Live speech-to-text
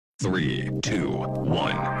Three, two,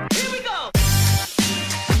 one. Here we go!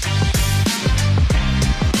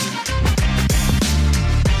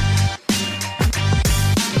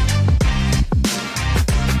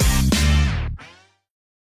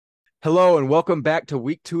 Hello and welcome back to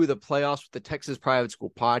week 2 of the playoffs with the Texas Private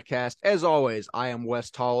School Podcast. As always, I am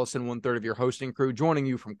Wes Tollison, 1/3 of your hosting crew, joining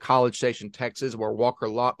you from College Station, Texas, where Walker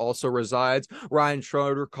Lott also resides. Ryan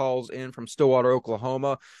Schroeder calls in from Stillwater,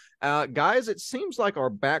 Oklahoma. Guys, it seems like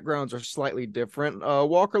our backgrounds are slightly different.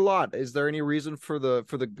 Walker Lott, is there any reason for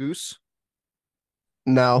the goose?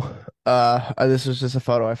 No, this was just a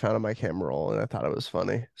photo I found on my camera roll, and I thought it was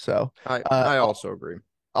funny. So, I also agree.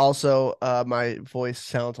 also, my voice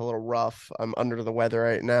sounds a little rough. I'm under the weather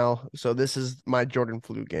right now, so this is my Jordan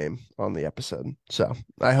flu game on the episode. So,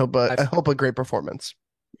 I hope a great performance.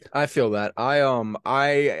 I feel that.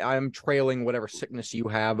 I'm trailing whatever sickness you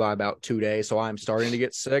have by about 2 days, so I'm starting to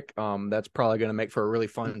get sick. That's probably going to make for a really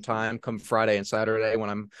fun time come Friday and Saturday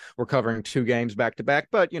when we're covering 2 games back to back.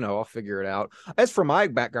 But I'll figure it out. As for my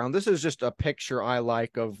background, this is just a picture I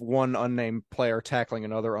like of one unnamed player tackling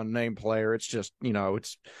another unnamed player. It's just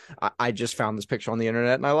I just found this picture on the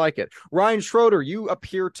internet and I like it. Ryan Schroeder, you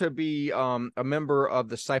appear to be a member of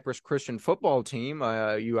the Cypress Christian football team.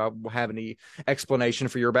 You have any explanation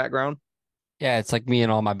for your background? Yeah, it's like me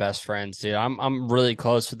and all my best friends, dude. I'm really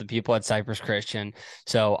close with the people at Cypress Christian,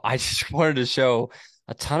 so I just wanted to show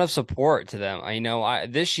a ton of support to them.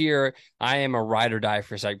 This year I am a ride or die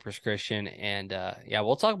for Cypress Christian, and yeah,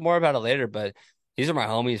 we'll talk more about it later. But these are my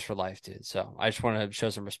homies for life, dude. So I just want to show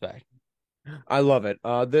some respect. I love it.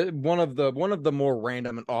 One of the more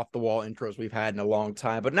random and off the wall intros we've had in a long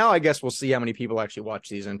time. But now I guess we'll see how many people actually watch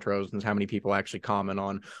these intros and how many people actually comment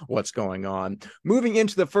on what's going on. Moving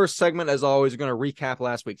into the first segment, as always, we're going to recap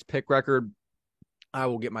last week's pick record. I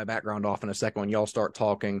will get my background off in a second when y'all start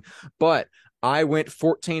talking, but I went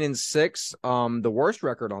 14-6, the worst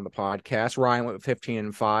record on the podcast. Ryan went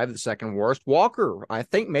 15-5, the second worst. Walker, I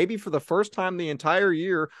think maybe for the first time the entire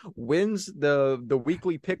year, wins the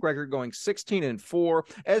weekly pick record, going 16-4.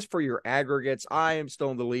 As for your aggregates, I am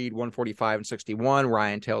still in the lead, 145-61.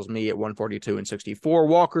 Ryan tells me at 142-64.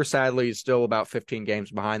 Walker, sadly, is still about 15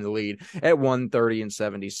 games behind the lead at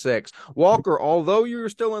 130-76. Walker, although you're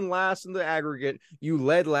still in last in the aggregate, you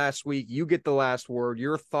led last week. You get the last word.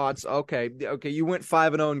 Your thoughts? Okay, you went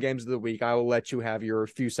 5-0 in games of the week. I will let you have your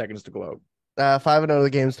few seconds to gloat. 5-0 the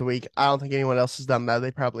games of the week. I don't think anyone else has done that.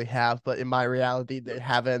 They probably have, but in my reality, they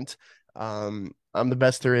haven't. I'm the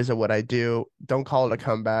best there is at what I do. Don't call it a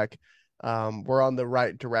comeback. We're on the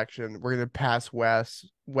right direction. We're going to pass Wes.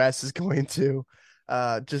 Wes is going to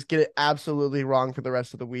just get it absolutely wrong for the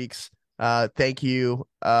rest of the weeks. Thank you.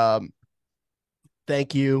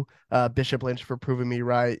 Thank you, Bishop Lynch, for proving me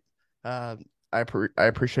right. I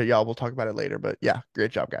appreciate y'all. We'll talk about it later, but yeah,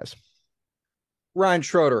 great job, guys. Ryan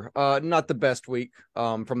Schroeder, not the best week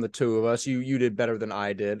from the two of us. You did better than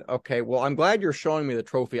I did. Okay, well, I'm glad you're showing me the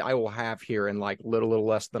trophy I will have here in like little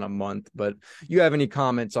less than a month. But you have any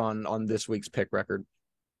comments on this week's pick record?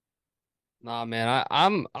 Nah, man,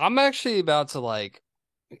 I'm actually about to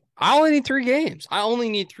I only need 3 games. I only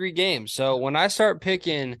need 3 games. So when I start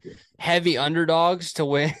picking heavy underdogs to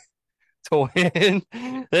win.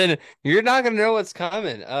 Then you're not gonna know what's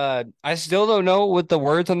coming. I still don't know what the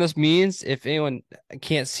words on this means. If anyone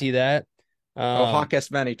can't see that, Hoc est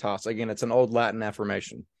vanitas. Again, it's an old Latin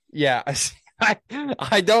affirmation. Yeah,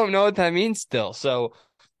 I don't know what that means still. So,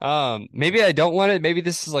 maybe I don't want it. Maybe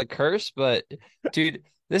this is like cursed, but dude,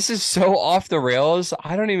 this is so off the rails.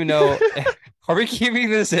 I don't even know. Are we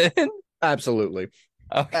keeping this in? Absolutely.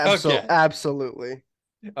 Okay. Absolutely.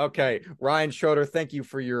 Okay, Ryan Schroeder, thank you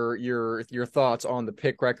for your thoughts on the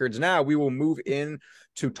pick records. Now we will move in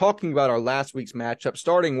to talking about our last week's matchup,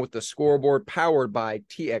 starting with the scoreboard powered by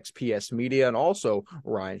TXPS Media and also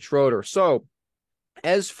Ryan Schroeder. So,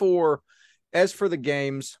 as for the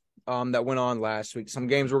games that went on last week, some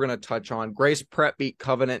games we're going to touch on. Grace Prep beat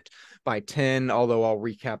Covenant by 10, although I'll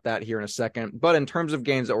recap that here in a second. But in terms of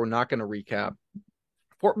games that we're not going to recap,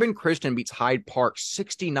 Fort Bend Christian beats Hyde Park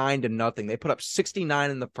 69-0. They put up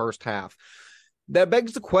 69 in the first half. That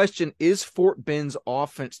begs the question, is Fort Bend's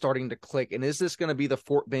offense starting to click? And is this going to be the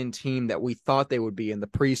Fort Bend team that we thought they would be in the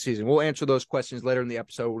preseason? We'll answer those questions later in the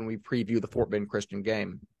episode when we preview the Fort Bend Christian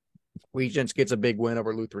game. Regents gets a big win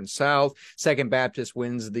over Lutheran South. Second Baptist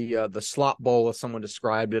wins the slop bowl, as someone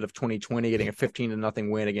described it, of 2020, getting a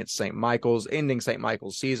 15-0 win against St. Michael's, ending St.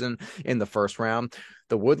 Michael's season in the first round.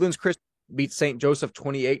 The Woodlands Christian beat St. Joseph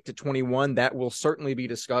 28-21. That will certainly be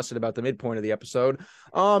discussed at about the midpoint of the episode.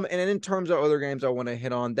 And in terms of other games I want to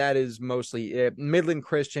hit on, that is mostly it. Midland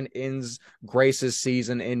Christian ends Grace's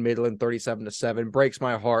season in Midland 37-7. Breaks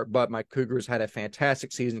my heart, but my Cougars had a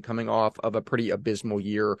fantastic season coming off of a pretty abysmal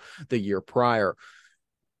year the year prior.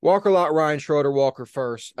 Walker Lot, Ryan Schroeder, Walker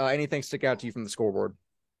first. Anything stick out to you from the scoreboard?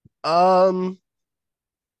 I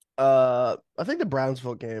think the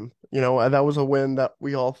Brownsville game, that was a win that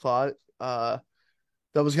we all thought that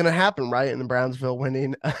was gonna happen, right? And the Brownsville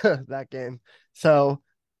winning that game. So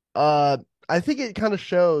I think it kind of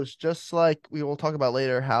shows, just like we will talk about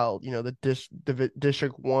later, how the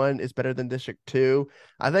District 1 is better than District 2.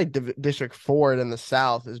 I think District 4 in the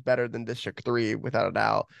South is better than District 3 without a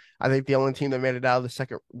doubt. I think the only team that made it out of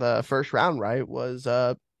the first round, right, was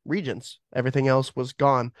Regents. Everything else was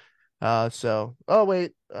gone.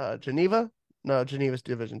 Geneva? No, Geneva's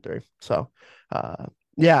Division 3. So,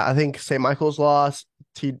 yeah, I think St. Michael's lost,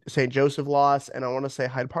 St. Joseph lost, and I want to say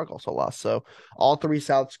Hyde Park also lost. So all three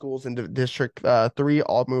South schools in District 3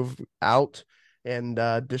 all move out, and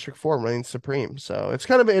District 4 reigns supreme. So it's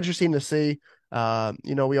kind of interesting to see.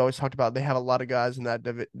 We always talked about they have a lot of guys in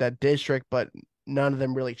that district, but none of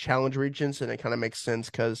them really challenge Regents, and it kind of makes sense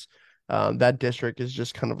because that district is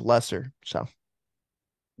just kind of lesser. So.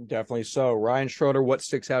 Definitely so. Ryan Schroeder, what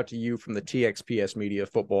sticks out to you from the TXPS Media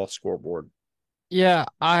football scoreboard? Yeah,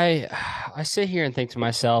 I sit here and think to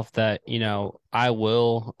myself that, I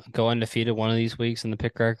will go undefeated one of these weeks in the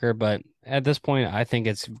pick record, but at this point, I think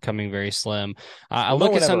it's becoming very slim. I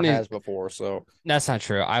look at something has before, so that's not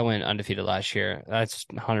true. I went undefeated last year. That's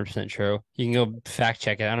 100% true. You can go fact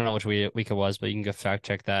check it. I don't know which week it was, but you can go fact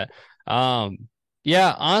check that.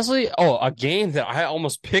 Yeah, honestly, a game that I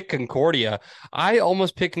almost picked Concordia. I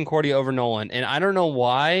almost picked Concordia over Nolan, and I don't know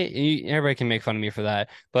why. Everybody can make fun of me for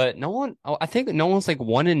that, but I think Nolan's like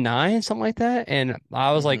 1-9, something like that. And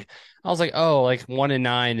I was like, oh, like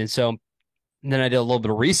 1-9, and so then I did a little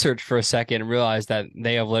bit of research for a second and realized that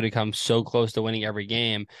they have literally come so close to winning every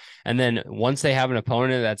game. And then once they have an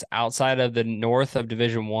opponent that's outside of the north of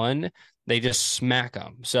Division 1, they just smack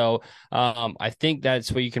them. So I think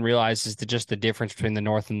that's what you can realize is just the difference between the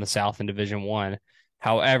North and the South in Division 1.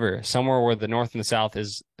 However, somewhere where the North and the South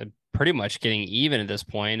is pretty much getting even at this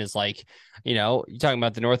point is like, you're talking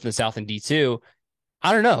about the North and the South in D2.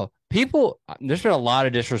 I don't know. There's been a lot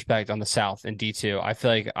of disrespect on the South in D2. I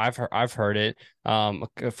feel like I've heard it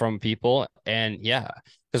from people, and yeah,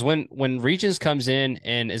 because when Regents comes in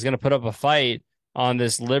and is going to put up a fight on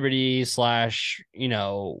this Liberty /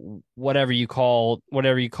 whatever you call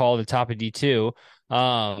the top of D2,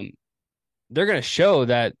 they're going to show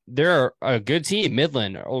that they're a good team.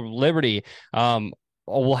 Midland or Liberty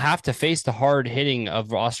will have to face the hard hitting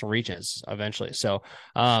of Austin Regents eventually. So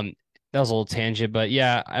that was a little tangent, but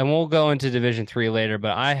yeah, and we'll go into Division 3 later,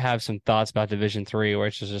 but I have some thoughts about Division 3,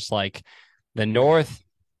 which is just like the North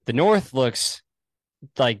looks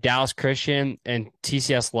like Dallas Christian and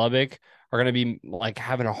TCS Lubbock are going to be like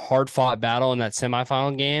having a hard fought battle in that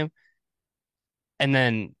semifinal game. And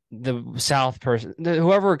then the South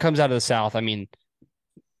whoever comes out of the South, I mean,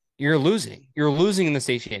 you're losing in the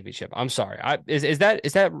state championship. I'm sorry. Is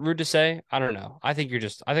that rude to say? I don't know. I think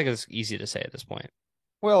it's easy to say at this point.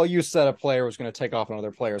 Well, you said a player was going to take off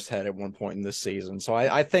another player's head at one point in this season, so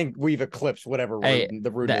I think we've eclipsed whatever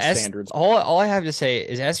the rudeness standards. All I have to say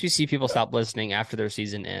is SBC people stop listening after their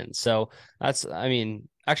season ends. So that's,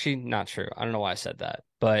 actually not true. I don't know why I said that,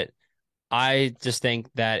 but I just think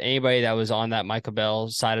that anybody that was on that Michael Bell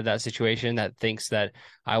side of that situation that thinks that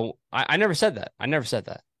I never said that. I never said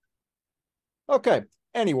that. Okay.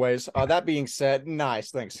 Anyways, that being said,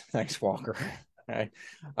 nice. Thanks, Walker.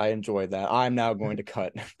 I enjoyed that. I'm now going to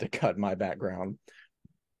cut my background.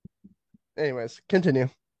 Anyways, continue.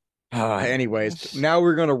 Anyways, now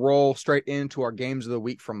we're going to roll straight into our games of the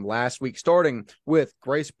week from last week, starting with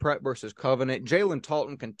Grace Prep versus Covenant. Jalen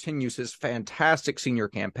Talton continues his fantastic senior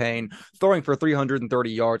campaign, throwing for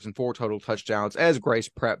 330 yards and 4 total touchdowns as Grace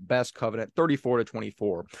Prep best Covenant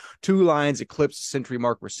 34-24. Two Lions eclipse the century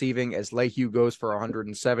mark receiving as Lehue goes for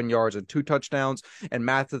 107 yards and 2 touchdowns, and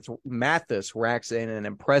Mathis racks in an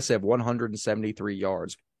impressive 173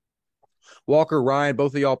 yards. Walker, Ryan,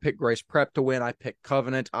 both of y'all picked Grace Prep to win. I picked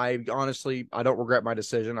Covenant. I don't regret my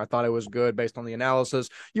decision. I thought it was good based on the analysis.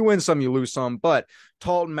 You win some, you lose some. But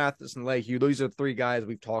Talton, Mathis, and Lehue, these are the 3 guys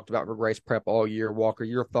we've talked about for Grace Prep all year. Walker,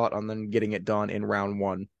 your thought on them getting it done in round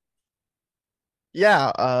 1?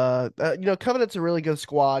 Yeah, Covenant's a really good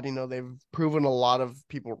squad. They've proven a lot of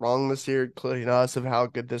people wrong this year, including us, of how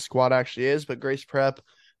good this squad actually is. But Grace Prep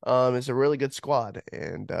is a really good squad,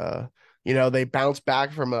 and They bounce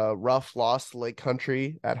back from a rough loss to Lake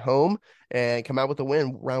Country at home and come out with a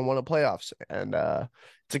win round one of playoffs. And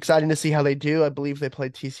it's exciting to see how they do. I believe they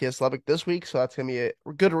played TCS Lubbock this week, so that's going to be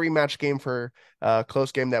a good rematch game for a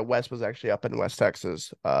close game that West was actually up in West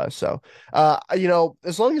Texas. As long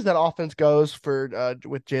as that offense goes for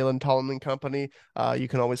with Jalen Tolman and company, you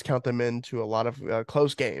can always count them into a lot of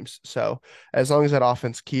close games. So as long as that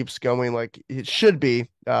offense keeps going like it should be,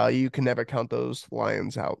 you can never count those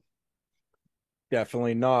Lions out.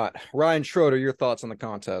 Definitely not. Ryan Schroeder, your thoughts on the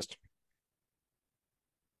contest?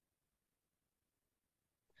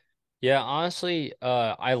 Yeah, honestly,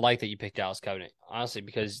 I like that you picked Dallas Covenant, honestly,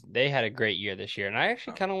 because they had a great year this year. And I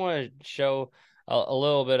actually kind of want to show a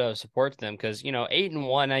little bit of support to them because,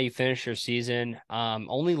 8-1, now you finish your season.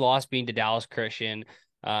 Only loss being to Dallas Christian.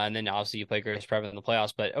 And then obviously you play Grace Prep in the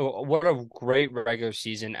playoffs. But what a great regular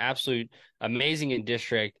season. Absolute amazing in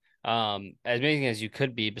district. As amazing as you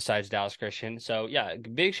could be besides Dallas Christian. So yeah,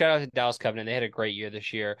 big shout out to Dallas Covenant. They had a great year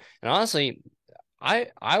this year. And honestly,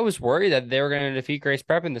 I was worried that they were going to defeat Grace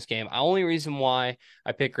Prep in this game. The only reason why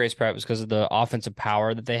I picked Grace Prep was because of the offensive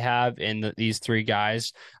power that they have in these three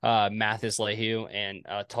guys, Mathis, Lehue, and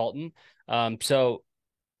Talton. So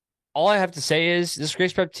all I have to say is this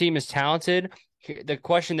Grace Prep team is talented. The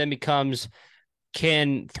question then becomes,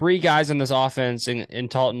 can three guys on this offense in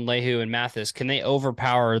Talton, Lehue, and Mathis, can they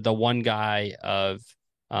overpower the one guy of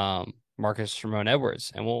Marcus Ramon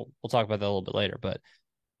Edwards? And we'll talk about that a little bit later, but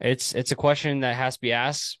it's a question that has to be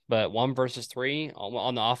asked, but 1 versus 3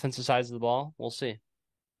 on the offensive sides of the ball, we'll see.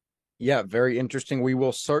 Yeah, very interesting. We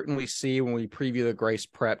will certainly see when we preview the Grace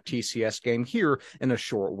Prep TCS game here in a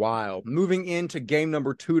short while. Moving into game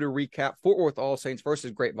number 2 to recap, Fort Worth All Saints versus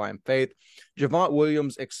Grapevine Faith. Javont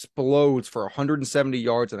Williams explodes for 170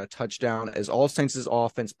 yards and a touchdown as All Saints'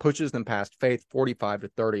 offense pushes them past Faith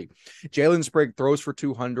 45-30. Jalen Sprigg throws for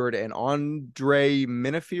 200 and Andre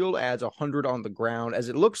Minifield adds 100 on the ground as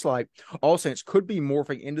it looks like All Saints could be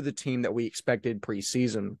morphing into the team that we expected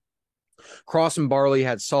preseason. Cross and Barley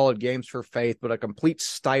had solid games for Faith, but a complete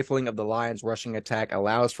stifling of the Lions' rushing attack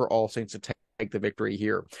allows for All Saints to take the victory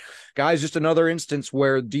here. Guys, just another instance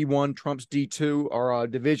where D1 trumps D2, or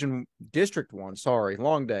District 1,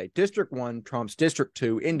 long day. District 1 trumps District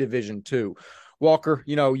 2 in Division 2. Walker,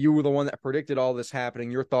 you were the one that predicted all this happening.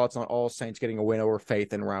 Your thoughts on All Saints getting a win over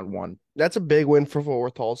Faith in round 1? That's a big win for Fort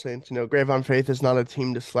Worth All Saints. Grapevine Faith is not a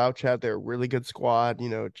team to slouch at. They're a really good squad.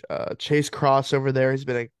 Chase Cross over there has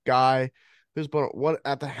been a guy who's been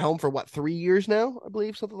at the helm for 3 years now, I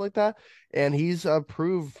believe, something like that. And he's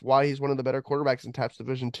proved why he's one of the better quarterbacks in TAPS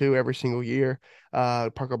Division 2 every single year.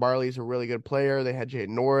 Parker Barley is a really good player. They had Jay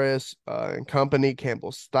Norris and company,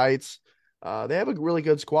 Campbell Stites. They have a really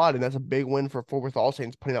good squad, and that's a big win for Fort Worth All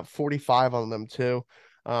Saints, putting up 45 on them too.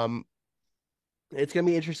 It's going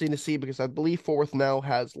to be interesting to see because I believe Fort Worth now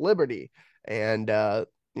has Liberty, and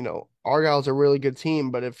Argyle's a really good team.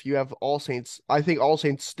 But if you have All Saints, I think All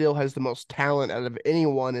Saints still has the most talent out of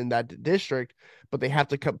anyone in that district. But they have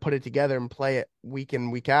to put it together and play it week in,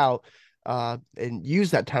 week out, and use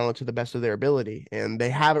that talent to the best of their ability. And they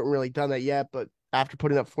haven't really done that yet. But after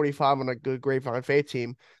putting up 45 on a good Grapevine Faith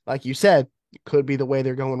team, like you said, it could be the way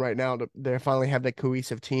they're going right now. They finally have that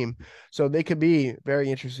cohesive team, so they could be a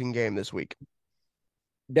very interesting game this week.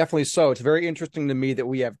 Definitely so. It's very interesting to me that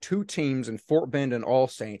we have two teams in Fort Bend and All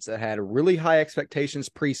Saints that had really high expectations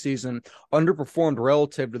preseason, underperformed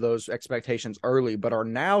relative to those expectations early, but are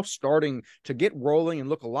now starting to get rolling and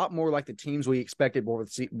look a lot more like the teams we expected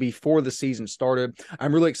before the season started.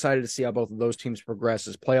 I'm really excited to see how both of those teams progress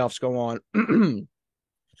as playoffs go on.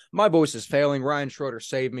 My voice is failing. Ryan Schroeder,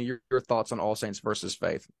 save me. Your thoughts on All Saints versus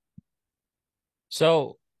Faith?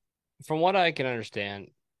 So, from what I can understand,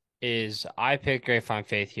 is I picked Grapevine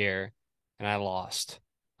Faith here and I lost.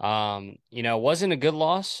 Wasn't a good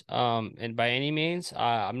loss and by any means.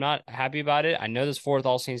 I'm not happy about it. I know this fourth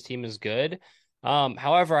All Saints team is good.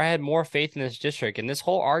 However, I had more faith in this district, and this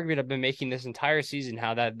whole argument I've been making this entire season,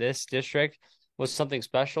 how that this district was something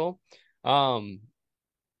special. They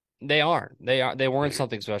aren't. They weren't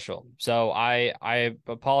something special. So I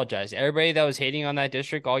apologize. Everybody that was hating on that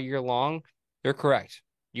district all year long, you're correct.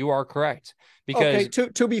 You are correct. Because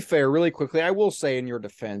to be fair, really quickly, I will say in your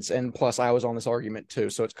defense, and plus I was on this argument too,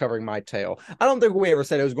 so it's covering my tail. I don't think we ever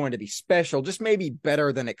said it was going to be special, just maybe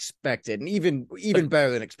better than expected, and even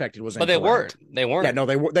better than expected was. But they weren't. They weren't. Yeah, no,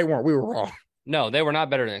 they weren't. We were wrong. No, they were not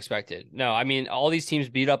better than expected. No, I mean, all these teams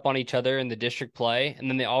beat up on each other in the district play, and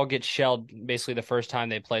then they all get shelled basically the first time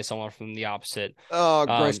they play someone from the opposite. Oh,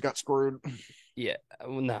 Grace got screwed. Yeah,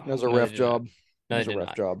 no. That was a ref job. No, it was a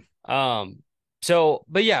ref job. So,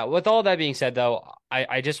 but yeah, with all that being said, though,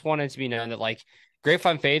 I just wanted to be known that, like,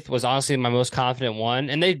 Grapevine Faith was honestly my most confident one,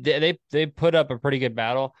 and they put up a pretty good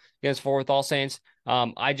battle against Fort Worth All Saints.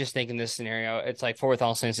 I just think in this scenario, it's like Fort Worth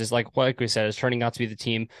All Saints is like we said, is turning out to be the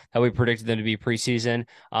team that we predicted them to be preseason.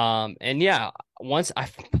 And yeah, once I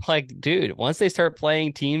like, dude, once they start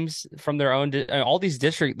playing teams from their own, all these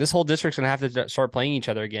this whole district's gonna have to start playing each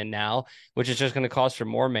other again now, which is just gonna cause for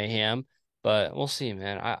more mayhem. But we'll see,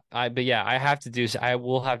 man. But yeah, I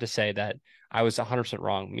will have to say that I was 100%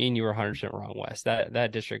 wrong. Me and you were 100% wrong, Wes.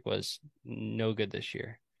 That district was no good this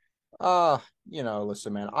year.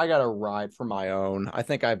 Listen, man, I gotta ride for my own. I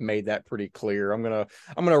think I've made that pretty clear. I'm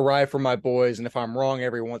gonna ride for my boys, and if I'm wrong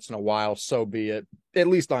every once in a while, so be it. At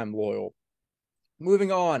least I'm loyal.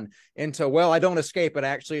 Moving on into, well, I don't escape it.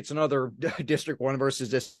 Actually, it's another District 1 versus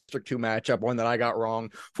District 2 matchup, one that I got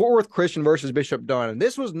wrong. Fort Worth Christian versus Bishop Dunn. And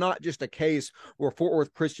this was not just a case where Fort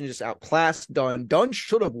Worth Christian just outclassed Dunn. Dunn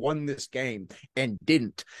should have won this game and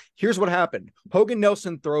didn't. Here's what happened. Hogan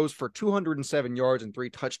Nelson throws for 207 yards and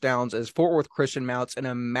 3 touchdowns as Fort Worth Christian mounts an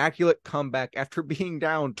immaculate comeback after being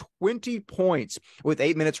down 20 points with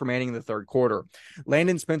 8 minutes remaining in the third quarter.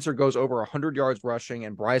 Landon Spencer goes over 100 yards rushing,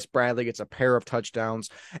 and Bryce Bradley gets a pair of touchdowns.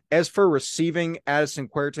 As for receiving, Addison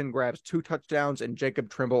Querton grabs 2 touchdowns and Jacob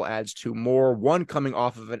Trimble adds 2 more, one coming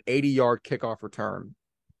off of an 80-yard kickoff return.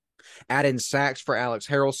 Add in sacks for Alex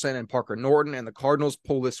Harrelson and Parker Norton, and the Cardinals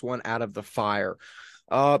pull this one out of the fire.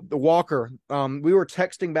 Walker, we were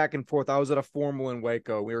texting back and forth. I was at a formal in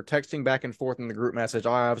Waco. We were texting back and forth in the group message.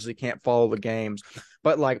 I obviously can't follow the games,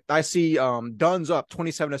 but like I see Dunn's up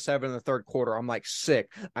 27-7 in the third quarter. I'm like,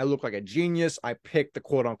 sick. I look like a genius. I picked the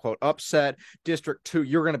quote unquote upset. District 2,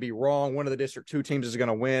 you're going to be wrong. One of the District 2 teams is going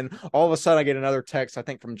to win. All of a sudden I get another text, I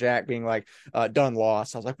think from Jack, being like, Dunn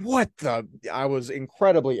lost. I was like, what the? I was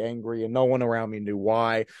incredibly angry and no one around me knew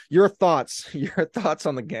why. Your thoughts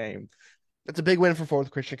on the game. It's a big win for Fort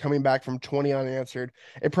Worth Christian coming back from 20 unanswered.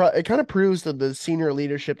 It kind of proves that the senior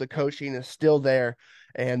leadership, the coaching is still there.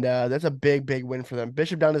 And that's a big win for them.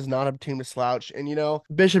 Bishop Dunn is not a team to slouch. And,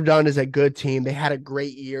 Bishop Dunn is a good team. They had a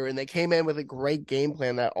great year, and they came in with a great game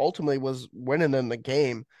plan that ultimately was winning them the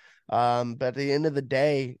game. But at the end of the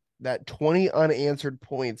day, that 20 unanswered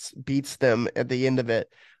points beats them at the end of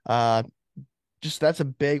it. That's a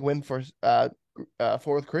big win for Fort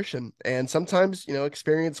Worth Christian, and sometimes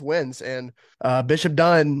experience wins, and Bishop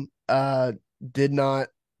Dunn did not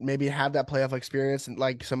maybe have that playoff experience and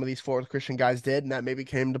like some of these Fort Worth Christian guys did, and that maybe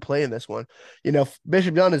came to play in this one.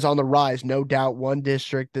 Bishop Dunn is on the rise, no doubt. One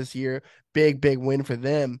district this year, big win for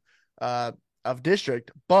them of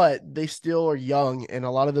district, but they still are young, and a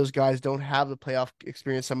lot of those guys don't have the playoff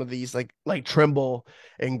experience some of these like Trimble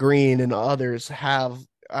and Green and others have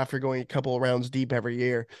after going a couple of rounds deep every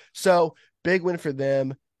year. So big win for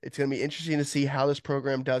them. It's going to be interesting to see how this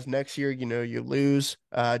program does next year. You lose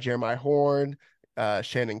Jeremiah Horn,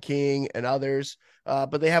 Shannon King, and others,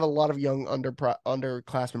 but they have a lot of young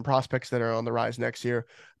underclassmen prospects that are on the rise next year.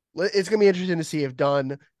 It's going to be interesting to see if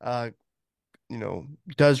Dunn,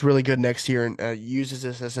 does really good next year and uses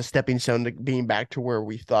this as a stepping stone to being back to where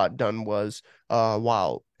we thought Dunn was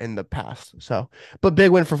while in the past. But big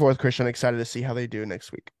win for Fort Worth Christian. Excited to see how they do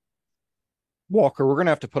next week. Walker, we're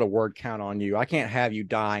gonna have to put a word count on you. I can't have you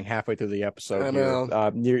dying halfway through the episode.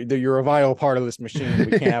 You're a vital part of this machine.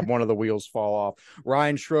 We can't have one of the wheels fall off.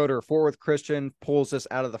 Ryan Schroeder, Fort Worth Christian, pulls this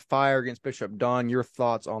out of the fire against Bishop Dunn. Your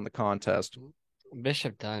thoughts on the contest?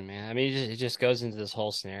 Bishop Dunn, man. I mean, it just goes into this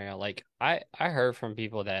whole scenario. Like I heard from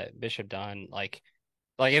people that Bishop Dunn, like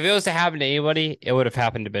if it was to happen to anybody, it would have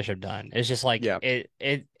happened to Bishop Dunn. It's just like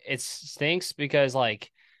it stinks because like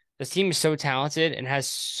this team is so talented and has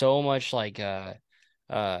so much firepower,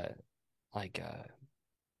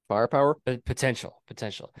 potential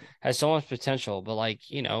has so much potential,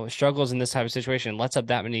 but struggles in this type of situation, lets up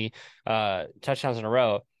that many touchdowns in a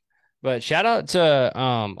row. But shout out to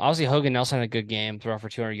obviously Hogan Nelson had a good game, throw for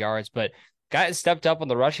 200 yards, but guys stepped up on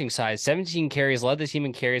the rushing side. 17 carries, led the team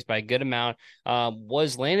in carries by a good amount.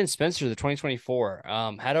 Was Landon Spencer, the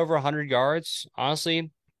 2024, had over 100 yards.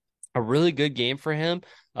 Honestly, a really good game for him.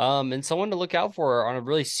 And someone to look out for on a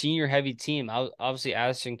really senior heavy team. Obviously,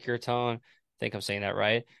 Addison Querton, I think I'm saying that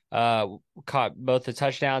right, caught both the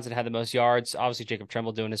touchdowns and had the most yards. Obviously, Jacob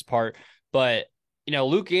Trimble doing his part. But,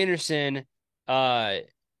 Luke Anderson,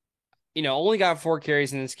 only got 4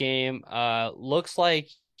 carries in this game. Looks like,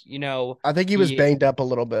 I think he was banged up a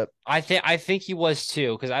little bit. I think he was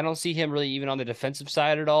too, because I don't see him really even on the defensive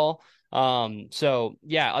side at all. So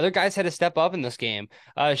yeah, other guys had to step up in this game.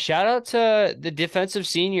 Shout out to the defensive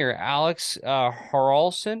senior, Alex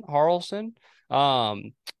Harrelson.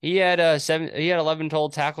 He had 11 total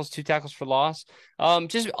tackles, 2 tackles for loss.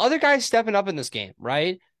 Just other guys stepping up in this game,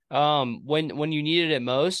 right? when you needed it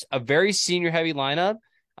most. A very senior heavy lineup.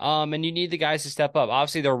 And you need the guys to step up.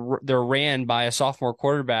 Obviously, they're ran by a sophomore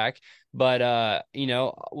quarterback, but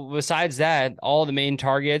besides that, all the main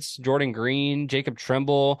targets: Jordan Green, Jacob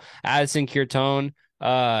Tremble, Addison Kirtone,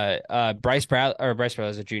 Bryce Bradley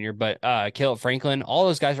is a junior, but Caleb Franklin, all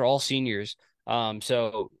those guys are all seniors.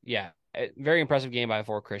 So yeah, very impressive game by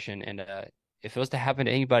Fort Christian, and if it was to happen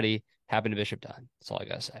to anybody, happen to Bishop Dunn. That's all I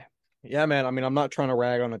gotta say. Yeah, man. I mean, I'm not trying to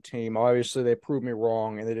rag on a team. Obviously, they proved me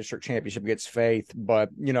wrong in the district championship against Faith, but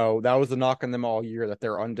that was the knock on them all year, that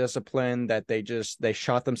they're undisciplined, that they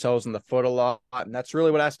shot themselves in the foot a lot, and that's really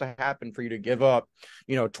what has to happen for you to give up,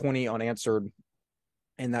 20 unanswered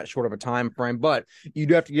in that short of a time frame. But you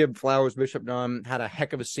do have to give Flowers. Bishop Dunn had a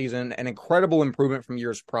heck of a season, an incredible improvement from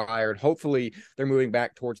years prior. And hopefully, they're moving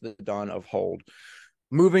back towards the Dunn of hold.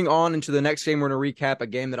 Moving on into the next game, we're going to recap a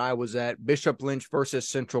game that I was at, Bishop Lynch versus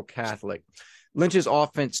Central Catholic. Lynch's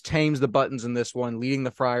offense tames the buttons in this one, leading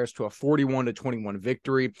the Friars to a 41-21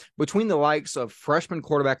 victory. Between the likes of freshman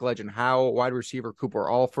quarterback legend Howell, wide receiver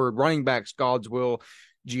Cooper Alford, running backs Godswill,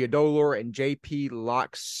 Giadolor, and JP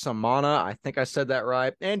Loxamana, I think I said that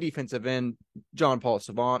right, and defensive end John Paul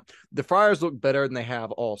Savant, the Friars look better than they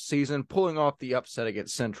have all season, pulling off the upset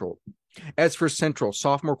against Central. As for Central,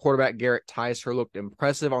 sophomore quarterback Garrett Tyser looked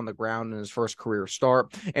impressive on the ground in his first career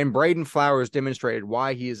start, and Braden Flowers demonstrated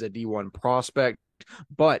why he is a D1 prospect.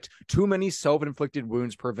 But too many self-inflicted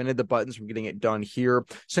wounds prevented the Buttons from getting it done here.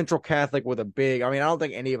 Central Catholic with a big, I don't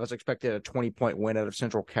think any of us expected a 20-point win out of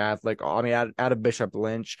Central Catholic. Out of Bishop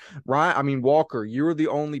Lynch. Ryan, Walker, you were the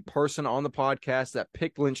only person on the podcast that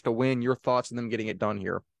picked Lynch to win. Your thoughts on them getting it done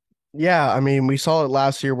here? Yeah, we saw it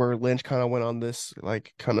last year where Lynch kind of went on this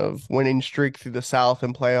like kind of winning streak through the South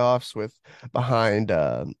in playoffs with behind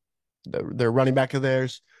their running back of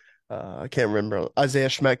theirs. I can't remember, Isaiah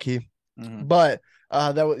Schmetke. Mm-hmm. But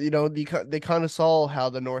that was, they kind of saw how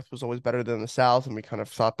the North was always better than the South, and we kind of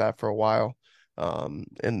thought that for a while.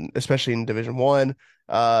 And especially in Division One.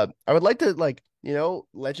 I would like to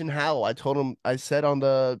Legend Howell. I said on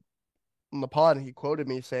the pod, and he quoted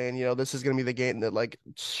me saying, this is going to be the game that like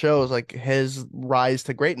shows like his rise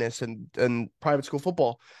to greatness and private school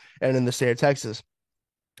football and in the state of Texas.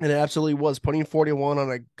 And it absolutely was. Putting 41 on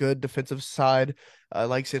a good defensive side,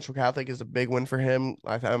 like Central Catholic, is a big win for him.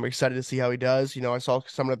 I'm excited to see how he does. I saw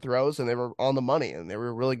some of the throws, and they were on the money, and they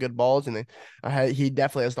were really good balls. And he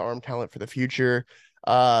definitely has the arm talent for the future.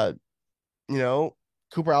 Uh,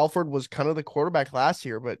 Cooper Alford was kind of the quarterback last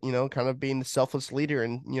year, but kind of being the selfless leader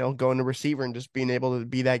and going to receiver and just being able to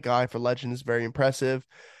be that guy for Legend is very impressive.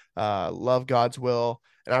 Love God's will.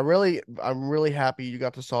 And I'm really happy you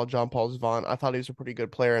got to saw John Paul Savant. I thought he was a pretty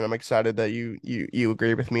good player, and I'm excited that you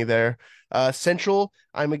agree with me there. Central,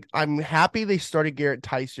 I'm happy they started Garrett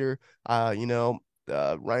Tyser.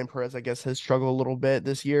 Ryan Perez, I guess, has struggled a little bit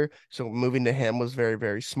this year, so moving to him was very,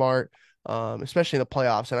 very smart, especially in the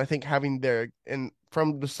playoffs. And I think having their, and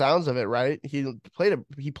from the sounds of it, right, he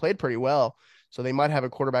played pretty well. So they might have a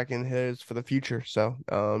quarterback in his for the future. So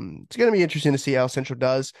it's going to be interesting to see how Central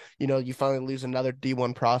does. You finally lose another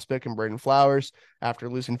D1 prospect in Braden Flowers after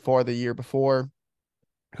losing 4 the year before.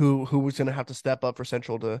 Who was going to have to step up for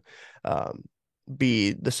Central to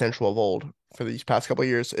be the Central of old for these past couple of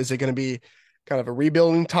years? Is it going to be kind of a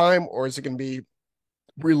rebuilding time, or is it going to be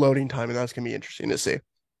reloading time? And that's going to be interesting to see.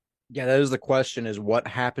 Yeah, that is the question, is what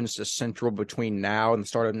happens to Central between now and the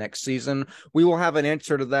start of next season. We will have an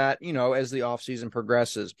answer to that, as the offseason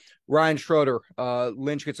progresses. Ryan Schroeder,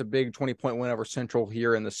 Lynch gets a big 20-point win over Central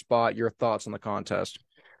here in the spot. Your thoughts on the contest?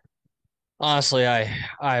 Honestly,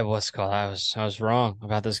 I was wrong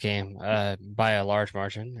about this game by a large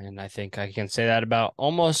margin, and I think I can say that about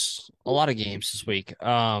almost a lot of games this week.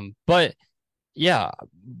 But yeah,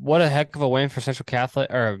 what a heck of a win for Central Catholic,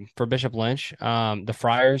 or for Bishop Lynch. The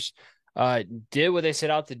Friars did what they set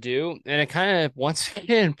out to do, and it kind of once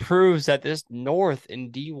again proves that this North in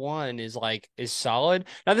D1 is solid.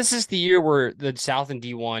 Now this is the year where the South in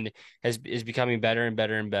D1 is becoming better and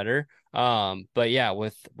better and better. But yeah,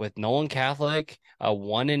 with Nolan Catholic,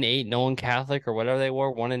 1-8 Nolan Catholic, or whatever they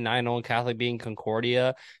were, 1-9 Nolan Catholic being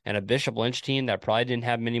Concordia, and a Bishop Lynch team that probably didn't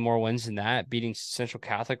have many more wins than that, beating Central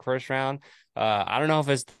Catholic first round. I don't know if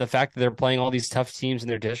it's the fact that they're playing all these tough teams in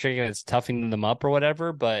their district and it's toughing them up or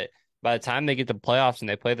whatever, but by the time they get to playoffs and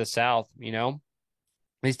they play the South,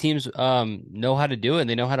 these teams know how to do it. And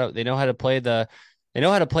they know how to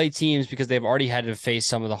play teams, because they've already had to face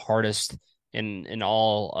some of the hardest in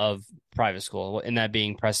all of private school, and that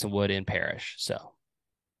being Prestonwood and Parrish. So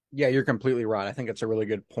yeah, you're completely right. I think it's a really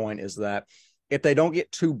good point, is that if they don't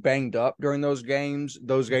get too banged up during those games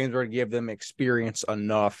are going to give them experience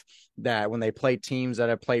enough that when they play teams that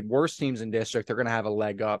have played worse teams in district, they're going to have a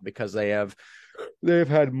leg up because they've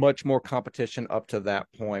had much more competition up to that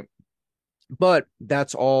point. But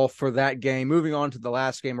that's all for that game. Moving on to the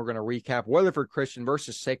last game, we're going to recap Weatherford Christian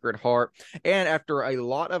versus Sacred Heart. And after a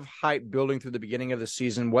lot of hype building through the beginning of the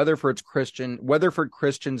season, Weatherford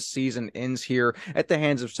Christian's season ends here at the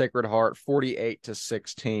hands of Sacred Heart,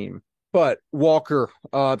 48-16. But Walker,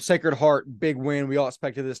 Sacred Heart, big win. We all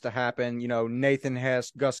expected this to happen. You know, Nathan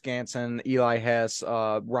Hess, Gus Ganson, Eli Hess,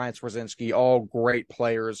 Ryan Swazinski, all great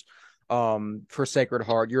players for Sacred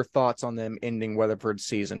Heart. Your thoughts on them ending Weatherford's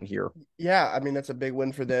season here? Yeah, I mean, that's a big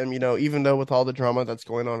win for them. You know, even though with all the drama that's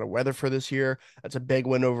going on at Weatherford this year, that's a big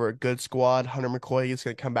win over a good squad. Hunter McCoy is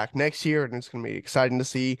going to come back next year, and it's going to be exciting to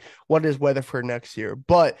see what is Weatherford next year.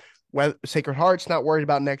 But Sacred Heart's not worried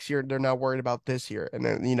about next year. They're not worried about this year. And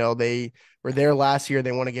then, you know, they were there last year.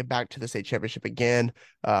 They want to get back to the state championship again.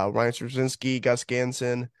 Ryan Straczynski, Gus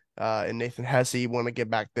Ganson, and Nathan Hesse want to get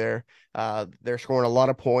back there. They're scoring a lot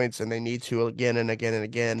of points, and they need to again and again and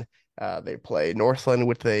again. They play Northland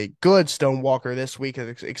with a good Stonewalker this week.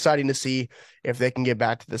 It's exciting to see if they can get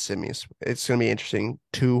back to the semis. It's going to be interesting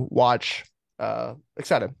to watch.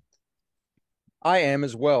 Excited. I am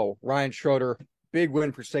as well. Ryan Schroeder, big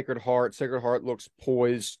win for Sacred Heart. Sacred Heart looks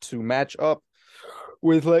poised to match up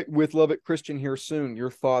with Lubbock Christian here soon.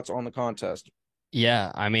 Your thoughts on the contest?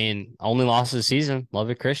 Yeah, I mean, only lost the season,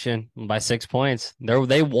 Lubbock Christian by 6 points.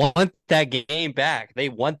 They want that game back. They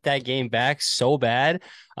want that game back so bad.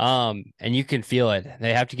 And you can feel it.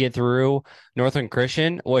 They have to get through Northland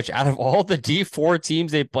Christian, which out of all the D4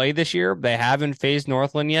 teams they played this year, they haven't faced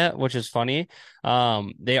Northland yet, which is funny.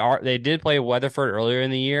 They did play Weatherford earlier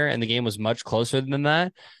in the year, and the game was much closer than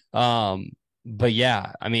that. But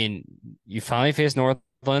yeah, I mean, you finally face Northland.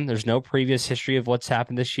 There's no previous history of what's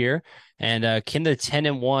happened this year. And can the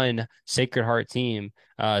 10-1 Sacred Heart team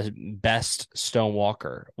best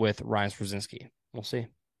Stonewalker with Ryan Swazinski? We'll see.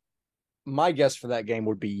 My guess for that game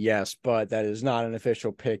would be yes, but that is not an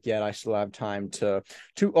official pick yet. I still have time to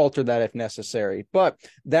alter that if necessary. But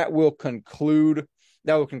that will conclude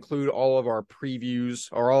all of our previews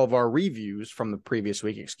or all of our reviews from the previous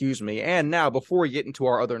week, excuse me. And now, before we get into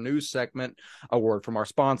our other news segment, a word from our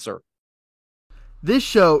sponsor. This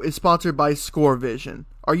show is sponsored by ScoreVision.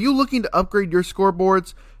 Are you looking to upgrade your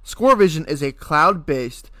scoreboards? ScoreVision is a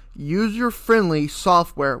cloud-based, user-friendly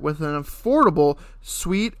software with an affordable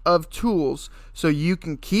suite of tools so you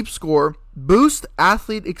can keep score, boost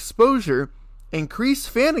athlete exposure, increase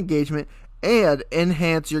fan engagement, and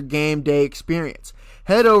enhance your game day experience.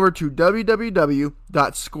 Head over to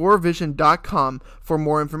www.scorevision.com for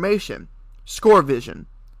more information. ScoreVision.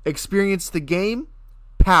 Experience the game,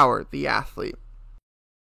 power the athlete.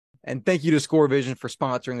 And thank you to ScoreVision for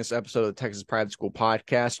sponsoring this episode of the Texas Private School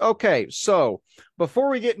Podcast. Okay, so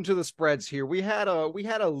before we get into the spreads here, we had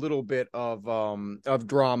a little bit of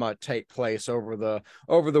drama take place over the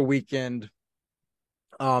weekend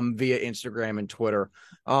via Instagram and Twitter.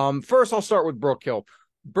 First, I'll start with Brook Hill.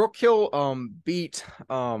 Brook Hill beat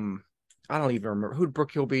I don't even remember who did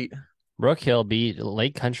Brook Hill beat. Brook Hill beat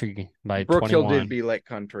Lake Country by Brook 21. Hill did beat Lake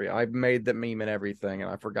Country. I made the meme and everything,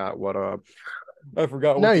 and I forgot what what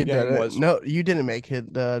the game didn't. Was. No, you didn't make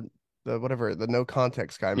it. The whatever the no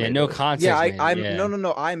context guy. Yeah, made no it. context.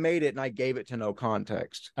 No. I made it and I gave it to No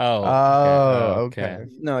Context. Okay.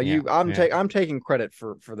 No, I'm taking credit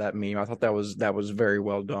for that meme. I thought that was very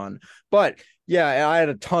well done. But yeah, I had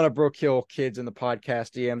a ton of Brook Hill kids in the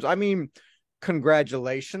podcast DMs. I mean,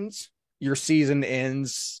 congratulations. Your season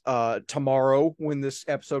ends tomorrow when this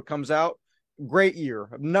episode comes out. Great year.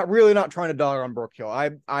 I'm not trying to dog on Brook Hill.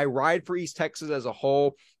 I ride for East Texas as a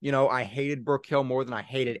whole. You know, I hated Brook Hill more than I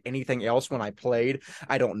hated anything else when I played.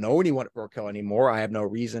 I don't know anyone at Brook Hill anymore. I have no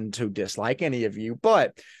reason to dislike any of you.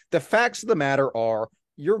 But the facts of the matter are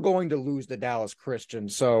you're going to lose to Dallas Christian.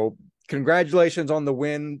 So congratulations on the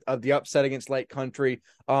win of the upset against Lake Country.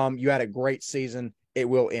 You had a great season. It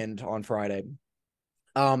will end on Friday.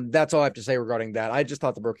 That's all I have to say regarding that. I just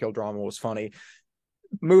thought the Brook Hill drama was funny.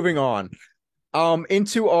 Moving on.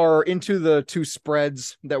 Into the two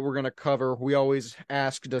spreads that we're going to cover. We always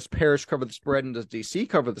ask, does Parrish cover the spread and does DC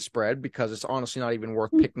cover the spread? Because it's honestly not even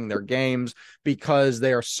worth picking their games because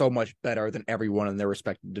they are so much better than everyone in their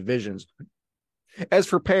respective divisions. As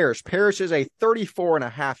for Parrish is a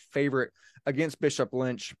 34.5 favorite against Bishop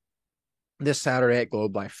Lynch this Saturday at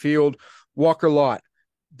Globe Life Field. Walker Lott,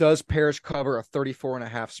 does Parrish cover a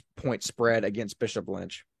 34.5 point spread against Bishop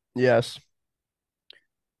Lynch? Yes.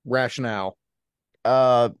 Rationale.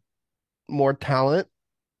 More talent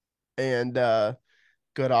and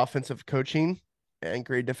good offensive coaching and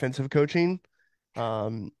great defensive coaching.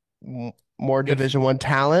 More Good, Division One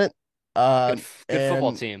talent. good football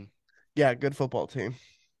And team. yeah, good football team.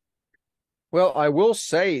 Well, I will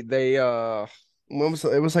say they It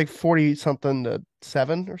was like 40 something to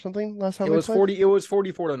 7 or something last time they played. it was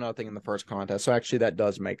 44-0 in the first contest. So actually that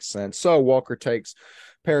does make sense. So Walker takes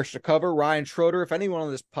Parrish to cover. Ryan Schroeder, if anyone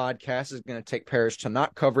on this podcast is going to take Parrish to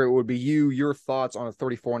not cover, it would be you. Your thoughts on a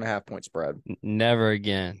 34.5-point spread? Never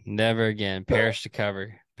again. Never again. Parrish to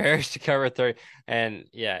cover. Parrish to cover 30. And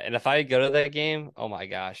yeah, and if I go to that game, oh my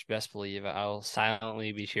gosh, best believe I'll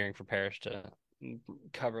silently be cheering for Parrish to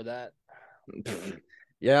cover that.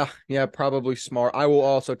 Yeah, probably smart. I will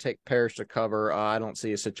also take Parrish to cover. I don't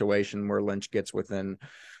see a situation where Lynch gets within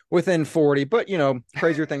 40, but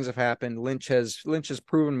crazier things have happened. Lynch has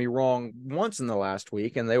proven me wrong once in the last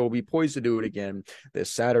week, and they will be poised to do it again this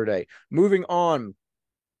Saturday. Moving on.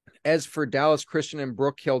 As for Dallas Christian and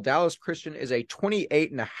Brook Hill, Dallas Christian is a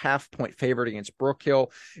 28.5-point favorite against Brook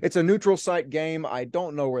Hill. It's a neutral site game. I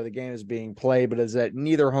don't know where the game is being played, but it's at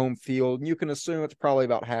neither home field. And you can assume it's probably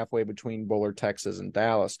about halfway between Bullard, Texas, and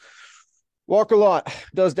Dallas. Walker Lot,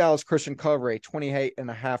 does Dallas Christian cover a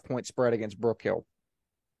 28.5-point spread against Brook Hill?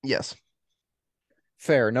 Yes.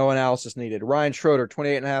 Fair. No analysis needed. Ryan Schroeder,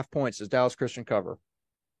 28.5 points. Does Dallas Christian cover?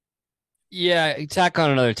 Yeah, tack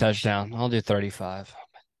on another touchdown. I'll do 35.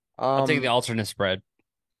 I'll take the alternate spread.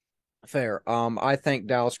 Fair. I think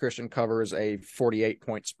Dallas Christian covers a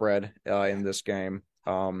 48-point spread in this game.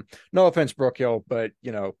 No offense, Brook Hill, but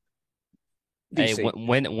DC. Hey,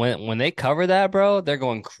 when they cover that, bro, they're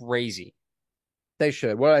going crazy. They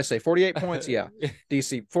should. What did I say? 48 points? Yeah.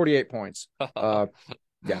 DC, 48 points.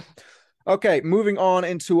 Yeah. Okay, moving on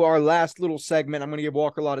into our last little segment. I'm going to give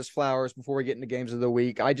Walker a lot of his flowers before we get into games of the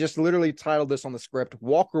week. I just literally titled this on the script.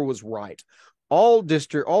 Walker was right. All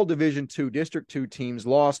Division II, District 2 teams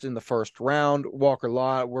lost in the first round. Walker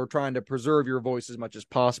Law, we're trying to preserve your voice as much as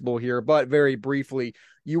possible here, but very briefly,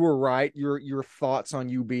 you were right. Your thoughts on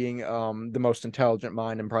you being the most intelligent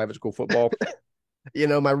mind in private school football.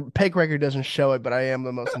 My PEG record doesn't show it, but I am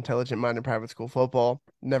the most intelligent mind in private school football.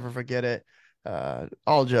 Never forget it.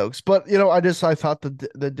 All jokes, but I thought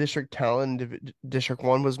the district talent in District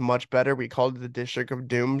 1 was much better. We called it the District of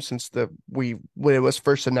Doom since when it was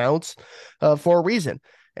first announced, for a reason.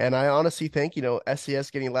 And I honestly think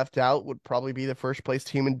SCS getting left out would probably be the first place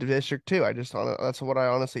team in District 2. That's what I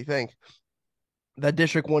honestly think. That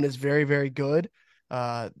District 1 is very, very good.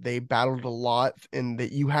 They battled a lot, and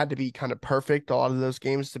that you had to be kind of perfect a lot of those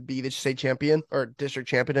games to be the state champion or district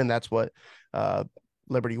champion, and that's what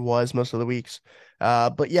Liberty was most of the weeks.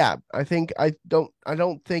 But yeah, I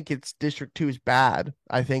don't think it's District 2 is bad.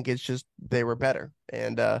 I think it's just they were better.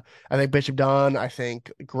 And I think Bishop Don, I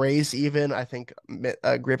think Grace even, I think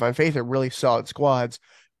Grapevine Faith are really solid squads,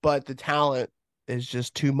 but the talent is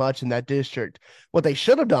just too much in that district. What they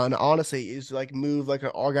should have done, honestly, is like move like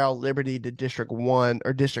an Argyle Liberty to District 1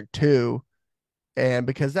 or District 2. And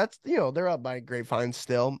because that's, they're up by Grapevine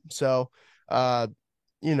still. So, kind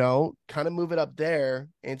of move it up there.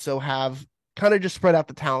 And so have kind of just spread out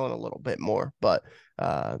the talent a little bit more. But,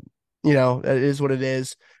 it is what it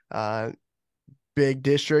is. Big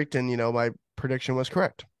district. And, my prediction was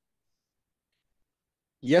correct.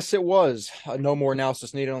 Yes, it was. No more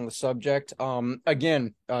analysis needed on the subject.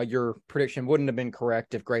 Again, your prediction wouldn't have been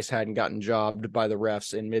correct if Grace hadn't gotten jobbed by the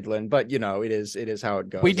refs in Midland, but it is how it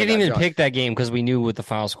goes. We didn't even pick that game because we knew what the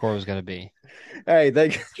final score was going to be. Hey,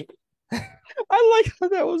 I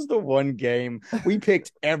like that was the one game we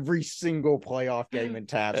picked every single playoff game in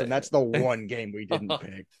TAPS, and that's the one game we didn't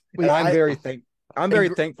pick. I'm very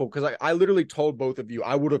thankful because I literally told both of you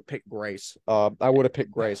I would have picked Grace. I would have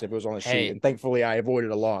picked Grace if it was on the sheet, and thankfully I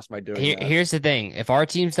avoided a loss by doing that. Here's the thing: if our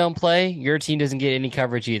teams don't play, your team doesn't get any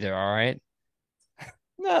coverage either. All right.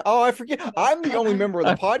 No, I forget. I'm the only member of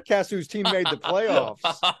the podcast whose team made the playoffs.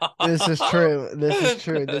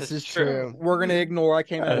 This is true. We're gonna ignore. I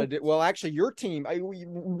came out of well, actually, your team.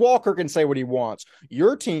 Walker can say what he wants.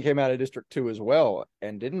 Your team came out of District 2 as well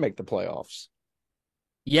and didn't make the playoffs.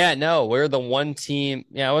 Yeah, no, we're the one team.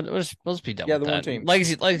 Yeah, let's be done. Yeah, with the that. one team.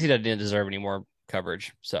 Legacy didn't deserve any more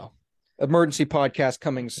coverage. So, emergency podcast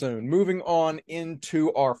coming soon. Moving on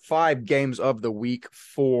into our 5 games of the week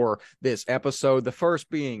for this episode. The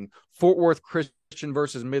first being Fort Worth Christian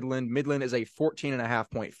versus Midland. Midland is a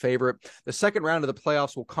 14.5-point favorite. The second round of the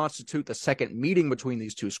playoffs will constitute the second meeting between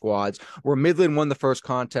these two squads, where Midland won the first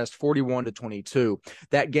contest 41-22.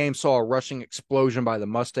 That game saw a rushing explosion by the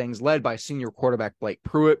Mustangs, led by senior quarterback Blake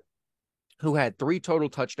Pruitt, who had 3 total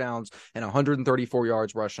touchdowns and 134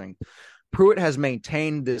 yards rushing. Pruitt has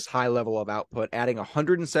maintained this high level of output, adding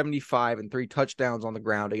 175 and 3 touchdowns on the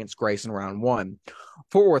ground against Grace in round 1.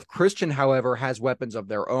 Fort Worth Christian, however, has weapons of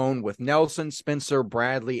their own, with Nelson, Spencer,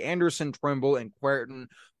 Bradley, Anderson, Trimble, and Querton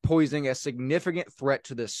posing a significant threat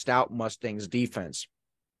to this stout Mustangs defense.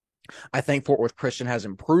 I think Fort Worth Christian has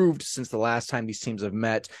improved since the last time these teams have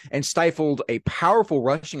met and stifled a powerful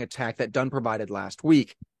rushing attack that Dunn provided last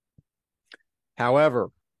week.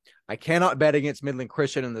 However, I cannot bet against Midland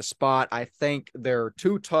Christian in the spot. I think they're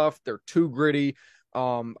too tough. They're too gritty.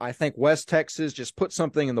 I think West Texas just put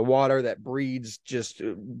something in the water that breeds just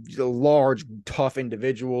large, tough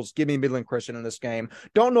individuals. Give me Midland Christian in this game.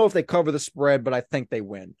 Don't know if they cover the spread, but I think they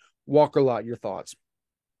win. Walker Lott, your thoughts?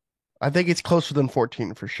 I think it's closer than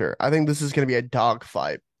 14 for sure. I think this is going to be a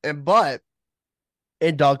dogfight. But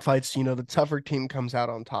in dogfights, the tougher team comes out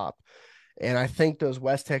on top. And I think those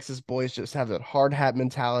West Texas boys just have that hard hat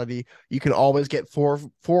mentality. You can always get four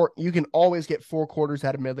quarters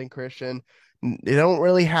out of Midland Christian. You don't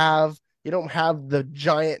have the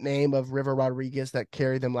giant name of River Rodriguez that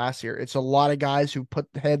carried them last year. It's a lot of guys who put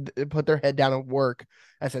their head down and work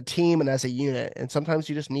as a team and as a unit. And sometimes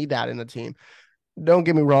you just need that in a team. Don't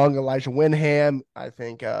get me wrong, Elijah Wyndham. I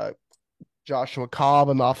think Joshua Cobb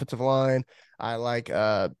on the offensive line. I like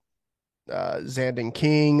Zandon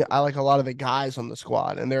King. I like a lot of the guys on the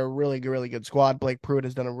squad, and they're a really, really good squad. Blake Pruitt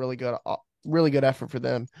has done a really good effort for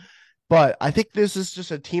them. But I think this is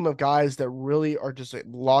just a team of guys that really are just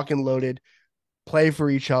lock and loaded, play for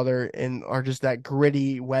each other, and are just that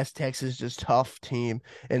gritty West Texas, just tough team.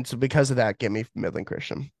 And so because of that, give me Midland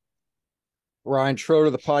Christian. Ryan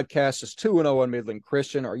Schroeder, the podcast is 2-0 on Midland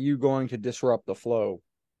Christian. Are you going to disrupt the flow?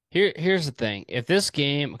 Here's the thing. If this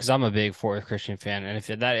game, because I'm a big Fort Worth Christian fan, and if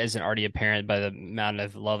that isn't already apparent by the amount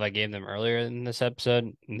of love I gave them earlier in this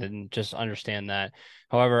episode, then just understand that.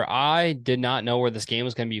 However, I did not know where this game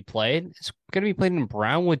was going to be played. It's going to be played in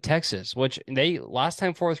Brownwood, Texas, which last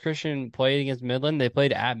time Fort Worth Christian played against Midland, they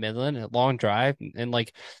played at Midland, a long drive,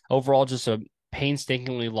 and overall just a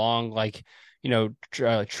painstakingly long,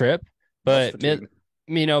 trip. But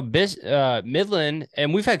Midland,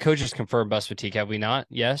 and we've had coaches confirm bus fatigue, have we not?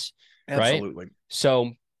 Yes, absolutely. Right?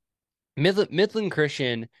 So Midland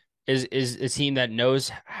Christian is a team that knows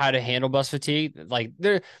how to handle bus fatigue. Like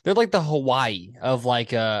they're like the Hawaii of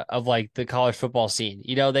the college football scene.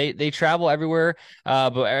 They travel everywhere,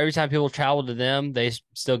 but every time people travel to them, they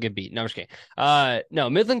still get beat. No, I'm just kidding. No,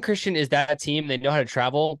 Midland Christian is that team. They know how to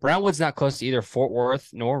travel. Brownwood's not close to either Fort Worth,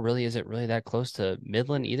 nor really is it really that close to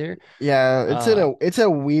Midland either. Yeah, it's a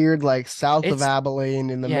weird south of Abilene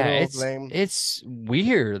in the middle of thing. It's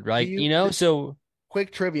weird, so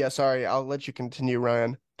quick trivia. Sorry, I'll let you continue,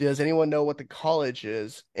 Ryan. Does anyone know what the college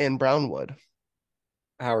is in Brownwood?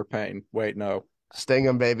 Howard Payne. Wait, no.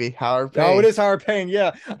 Stingham, baby. Howard Payne. Oh, it is Howard Payne.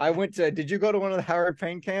 Yeah. Did you go to one of the Howard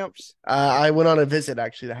Payne camps? I went on a visit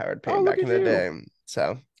actually to Howard Payne back in the day.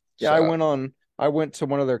 So, yeah, I went to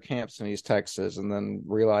one of their camps in East Texas and then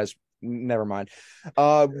realized, never mind.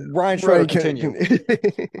 Ryan Schroeder, continue.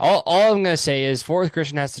 all I'm going to say is Fort Worth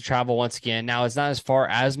Christian has to travel once again. Now, it's not as far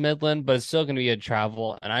as Midland, but it's still going to be a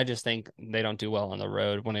travel. And I just think they don't do well on the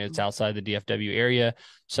road when it's outside the DFW area.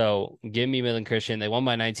 So give me Midland Christian. They won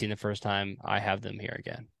by 19 the first time. I have them here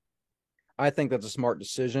again. I think that's a smart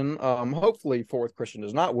decision. Hopefully Fort Worth Christian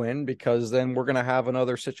does not win, because then we're going to have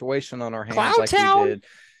another situation on our hands Clown Town? We did.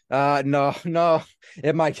 No,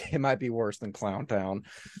 it might be worse than Clown Town.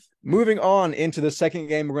 Moving on into the second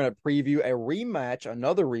game, we're going to preview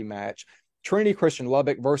another rematch. Trinity Christian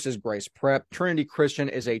Lubbock versus Grace Prep. Trinity Christian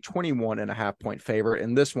is a 21.5 point favorite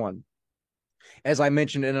in this one. As I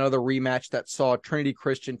mentioned, in another rematch that saw Trinity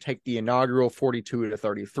Christian take the inaugural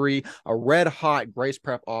 42-33, a red-hot Grace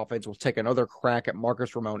Prep offense will take another crack at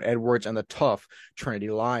Marcus Ramon Edwards and the tough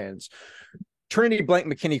Trinity Lions. Trinity blanked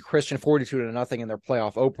McKinney Christian 42-0 in their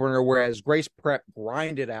playoff opener, whereas Grace Prep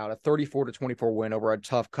grinded out a 34-24 win over a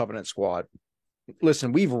tough Covenant squad.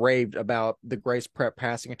 Listen, we've raved about the Grace Prep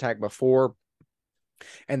passing attack before,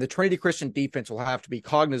 and the Trinity Christian defense will have to be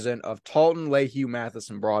cognizant of Talton, Lehue, Mathis,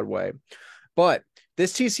 and Broadway. But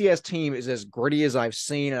this TCS team is as gritty as I've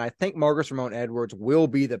seen, and I think Marcus Ramon Edwards will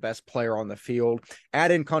be the best player on the field.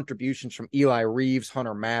 Add in contributions from Eli Reeves,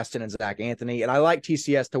 Hunter Maston, and Zach Anthony, and I like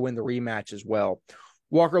TCS to win the rematch as well.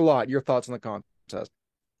 Walker Lott, your thoughts on the contest?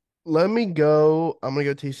 I'm going to go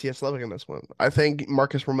TCS Lubbock in this one. I think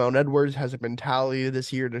Marcus Ramon Edwards has a mentality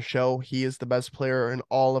this year to show he is the best player in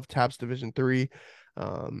all of TAPS Division III,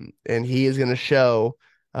 and he is going to show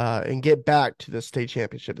and get back to the state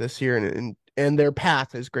championship this year, and their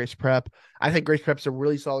path is Grace Prep. I think Grace Prep's a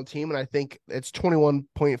really solid team, and I think it's 21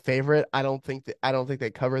 point favorite. I don't think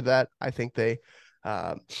they cover that. I think they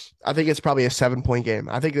I think it's probably a 7-point game.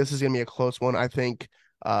 I think this is going to be a close one. I think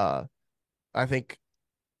for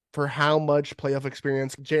how much playoff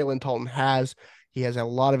experience Jalen Talton has, he has a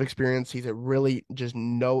lot of experience. He's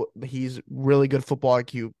he's really good football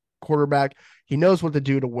IQ quarterback. He knows what to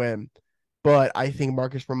do to win. But I think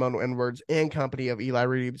Marcus Ramon Edwards and company of Eli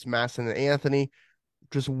Reeves, Masson, and Anthony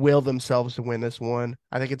just will themselves to win this one.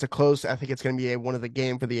 I think it's I think it's going to be one of the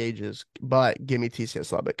game for the ages, but give me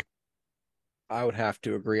TCS Lubbock. I would have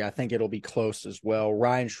to agree. I think it'll be close as well.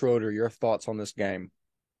 Ryan Schroeder, your thoughts on this game?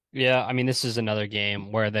 Yeah, I mean, this is another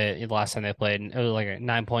game where the last time they played, it was like a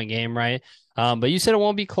 9-point game, right? But you said it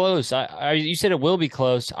won't be close. You said it will be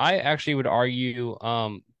close. I actually would argue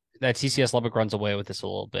that TCS Lubbock runs away with this a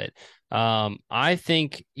little bit. I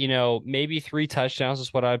think, maybe 3 touchdowns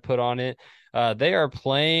is what I'd put on it. They are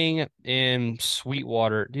playing in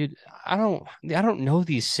Sweetwater, dude. I don't know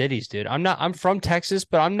these cities, dude. I'm from Texas,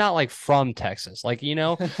 but I'm not like from Texas. Like,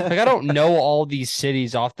 like I don't know all these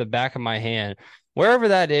cities off the back of my hand. Wherever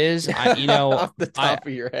that is, off the top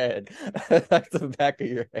of your head, off the back of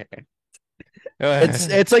your head.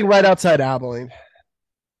 It's like right outside Abilene.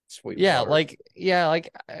 Sweet. Yeah, like you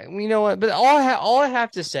know what? But all I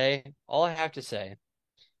have to say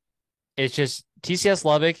is just TCS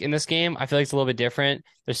Lubbock in this game. I feel like it's a little bit different.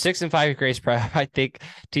 They're 6-5 Grace Prep. I think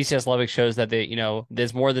TCS Lubbock shows that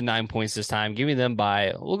there's more than 9 points this time. Give me them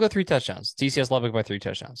we'll go 3 touchdowns. TCS Lubbock by 3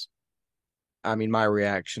 touchdowns. I mean, my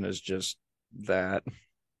reaction is just that.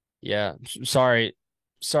 Yeah, sorry,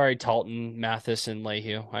 Talton, Mathis, and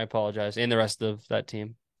Lehue. I apologize, and the rest of that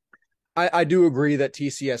team. I do agree that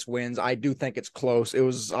TCS wins. I do think it's close.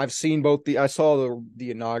 I saw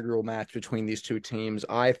the inaugural match between these two teams.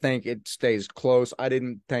 I think it stays close. I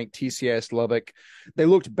didn't think TCS Lubbock, they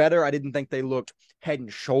looked better. I didn't think they looked head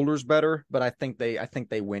and shoulders better, but I think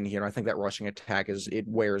they win here. I think that rushing attack it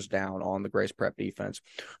wears down on the Grace Prep defense.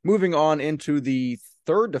 Moving on into the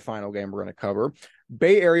third to final game we're going to cover,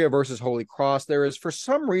 Bay Area versus Holy Cross. There is, for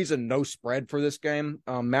some reason, no spread for this game.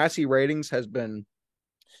 Massey Ratings has been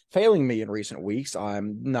failing me in recent weeks.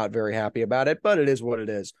 I'm not very happy about it, but it is what it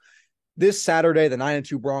is. This Saturday, the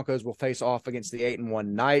 9-2 Broncos will face off against the 8-1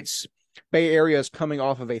 Knights. Bay Area is coming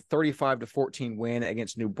off of a 35-14 win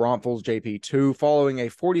against New Braunfels JP2, following a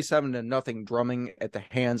 47-0 drumming at the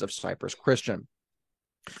hands of Cypress Christian.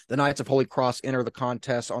 The Knights of Holy Cross enter the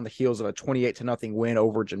contest on the heels of a 28-0 win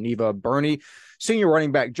over Geneva Bernie. Senior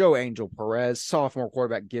running back Joe Angel Perez, sophomore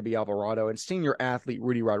quarterback Gibby Alvarado, and senior athlete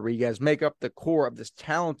Rudy Rodriguez make up the core of this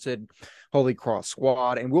talented Holy Cross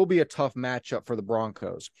squad and will be a tough matchup for the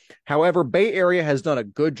Broncos. However, Bay Area has done a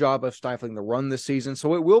good job of stifling the run this season,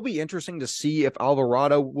 so it will be interesting to see if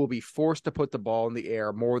Alvarado will be forced to put the ball in the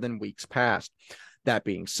air more than weeks past. That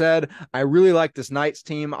being said, I really like this Knights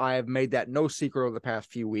team. I have made that no secret over the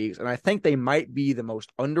past few weeks, and I think they might be the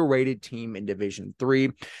most underrated team in Division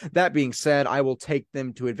 3. That being said, I will take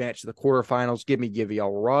them to advance to the quarterfinals. Give me Gibby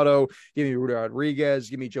Alvarado, give me Rudy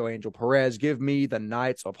Rodriguez, give me Joe Angel Perez, give me the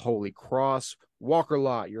Knights of Holy Cross. Walker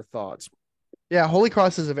Lott, your thoughts? Yeah, Holy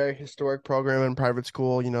Cross is a very historic program in private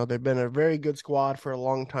school. They've been a very good squad for a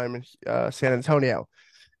long time in San Antonio.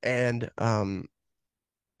 And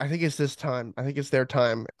I think it's this time. I think it's their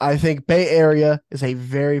time. I think Bay Area is a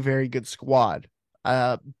very, very good squad.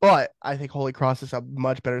 But I think Holy Cross is a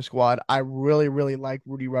much better squad. I really, really like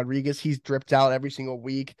Rudy Rodriguez. He's dripped out every single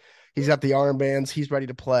week. He's got the armbands. He's ready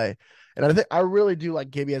to play. And I really do like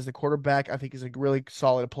Gibby as the quarterback. I think he's a really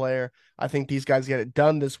solid player. I think these guys get it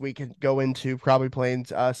done this week and go into probably playing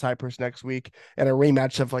Cypress next week and a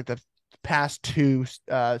rematch of like the past 2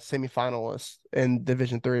 semifinalists in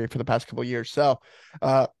Division 3 for the past couple of years. So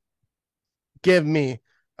give me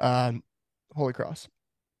Holy Cross.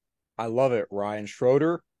 I love it. Ryan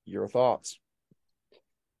Schroeder, your thoughts?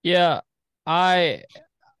 Yeah, I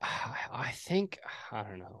think I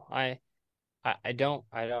don't know. I don't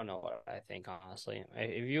know what I think, honestly.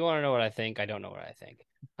 If you want to know what I think, I don't know what I think.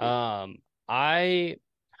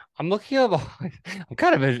 I'm looking up. I'm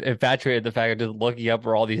kind of infatuated with the fact of just looking up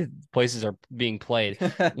where all these places are being played.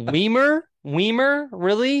 Weimer,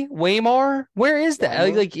 really? Weimar? Where is that?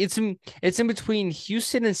 Weimar? Like it's in between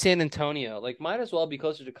Houston and San Antonio. Like might as well be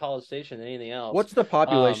closer to College Station than anything else. What's the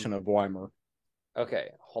population of Weimar? Okay,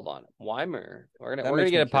 hold on. Weimar. We're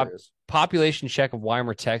gonna get a population check of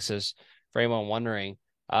Weimar, Texas, for anyone wondering.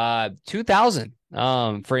 2,000.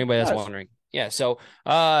 For anybody that's wondering. Yeah, so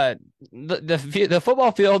the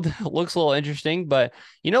football field looks a little interesting, but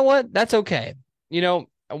you know what? That's okay.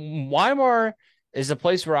 Weimar is a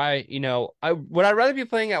place where I would I rather be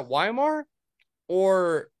playing at Weimar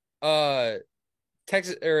or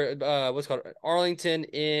Texas or what's it called Arlington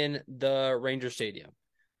in the Ranger Stadium.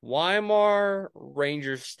 Weimar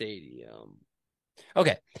Rangers Stadium.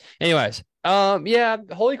 Okay. Anyways, yeah,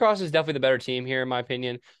 Holy Cross is definitely the better team here, in my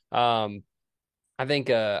opinion. I think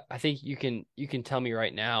you can tell me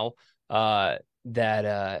right now,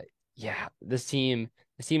 that yeah, this team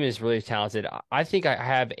is really talented. I think I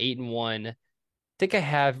have 8-1. I think I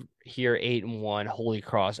have here 8-1 Holy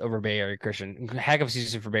Cross over Bay Area Christian. Heck of a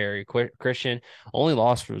season for Bay Area Christian. Only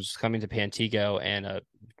loss was coming to Pantego and a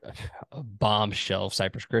bombshell of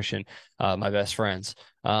Cypress Christian, my best friends.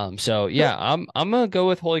 So yeah, I'm gonna go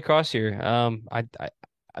with Holy Cross here. I'm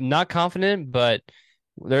not confident, but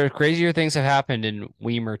there are crazier things have happened in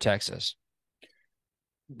Weimar, Texas.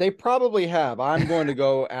 They probably have. I'm going to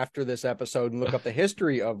go after this episode and look up the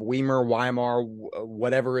history of Weimar,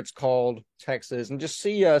 whatever it's called, Texas, and just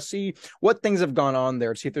see what things have gone on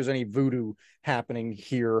there. See if there's any voodoo happening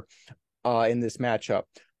here in this matchup.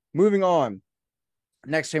 Moving on.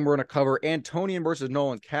 Next time we're going to cover Antonian versus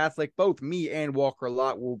Nolan Catholic. Both me and Walker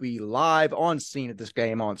Lott will be live on scene at this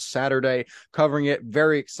game on Saturday, covering it.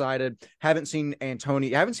 Very excited. Haven't seen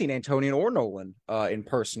Antonian or Nolan in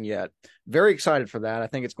person yet. Very excited for that. I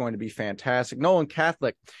think it's going to be fantastic. Nolan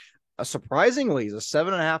Catholic, surprisingly, is a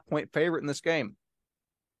 7.5-point favorite in this game.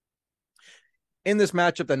 In this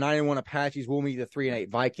matchup, the 9-1 Apaches will meet the 3-8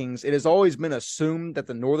 Vikings. It has always been assumed that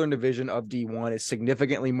the Northern Division of D1 is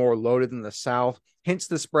significantly more loaded than the South, hence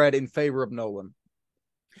the spread in favor of Nolan.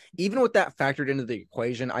 Even with that factored into the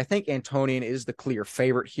equation, I think Antonian is the clear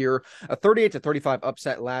favorite here. A 38-35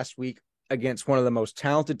 upset last week against one of the most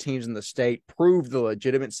talented teams in the state proved the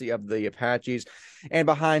legitimacy of the Apaches. And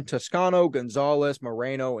behind Toscano, Gonzalez,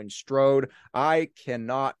 Moreno, and Strode, I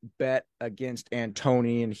cannot bet against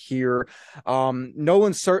Antonian here.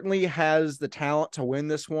 Nolan certainly has the talent to win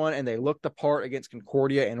this one, and they looked apart against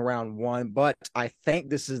Concordia in round one, but I think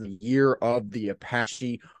this is the year of the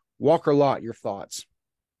Apache. Walker Lott, your thoughts?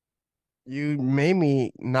 You made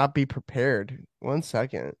me not be prepared. 1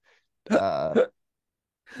 second.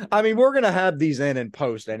 I mean, we're gonna have these in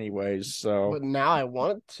post anyways, so. But now I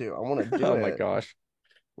want to. I want to do it. Oh my gosh.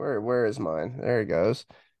 Where is mine? There it goes.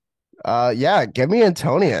 Yeah, give me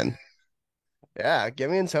Antonian. Yeah, give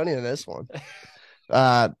me Antonian in this one.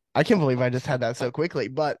 I can't believe I just had that so quickly.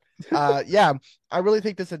 But yeah, I really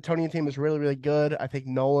think this Antonian team is really, really good. I think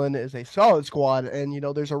Nolan is a solid squad, and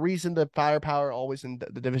there's a reason the firepower always in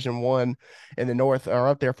the Division 1 in the North are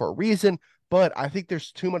up there for a reason. But I think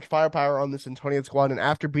there's too much firepower on this Antonian squad, and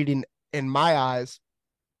after beating, in my eyes,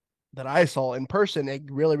 that I saw in person, a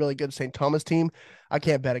really, really good St. Thomas team, I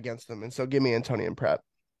can't bet against them. And so give me Antonian prep.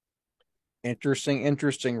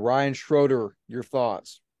 Interesting. Ryan Schroeder, your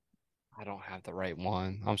thoughts? I don't have the right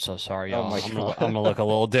one. I'm so sorry, Oh y'all. my I'm God. gonna look a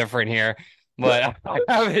little different here, but I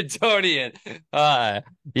have Antonian.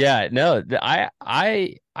 Yeah, no,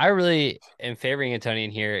 I really am favoring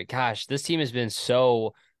Antonian here. Gosh, this team has been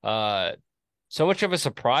so much of a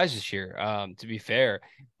surprise this year. To be fair,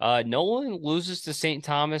 Nolan loses to St.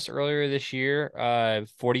 Thomas earlier this year,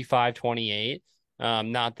 45-28.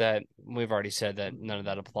 Not that we've already said that none of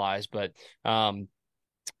that applies, but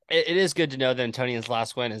it is good to know that Antonian's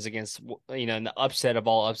last win is against, in the upset of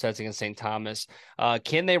all upsets against St. Thomas.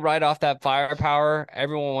 Can they write off that firepower?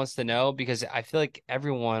 Everyone wants to know, because I feel like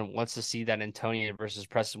everyone wants to see that Antonian versus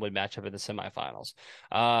Prestonwood matchup in the semifinals.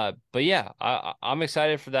 But yeah, I'm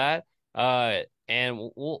excited for that. And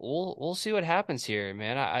we'll see what happens here,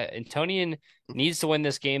 man. Antonian needs to win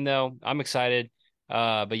this game, though. I'm excited.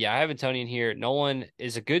 But yeah, I have Antonian here. Nolan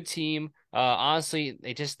is a good team. Honestly,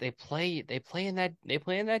 they play in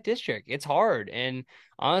that district. It's hard, and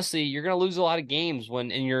honestly, you're gonna lose a lot of games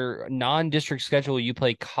when in your non-district schedule you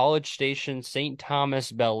play College Station, St.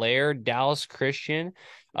 Thomas, Bel Air, Dallas Christian,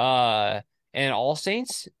 and All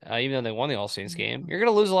Saints. Even though they won the All Saints game, you're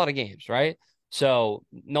gonna lose a lot of games, right? So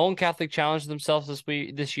Nolan Catholic challenged themselves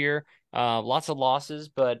this year. Lots of losses,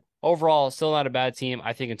 but overall, still not a bad team.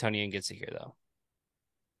 I think Antonian gets it here, though.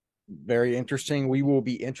 Very interesting. We will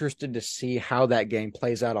be interested to see how that game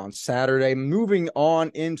plays out on Saturday. Moving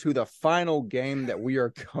on into the final game that we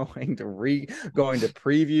are going to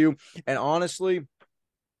preview. And honestly,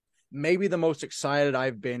 maybe the most excited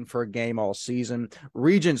I've been for a game all season.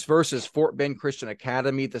 Regents versus Fort Bend Christian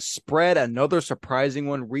Academy. The spread, another surprising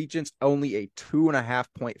one. Regents only a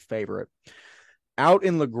 2.5-point favorite. Out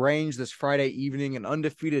in LaGrange this Friday evening, an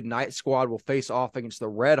undefeated Knight squad will face off against the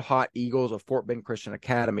red-hot Eagles of Fort Bend Christian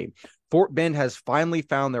Academy. Fort Bend has finally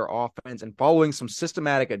found their offense, and following some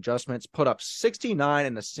systematic adjustments, put up 69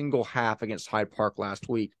 in a single half against Hyde Park last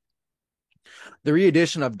week. The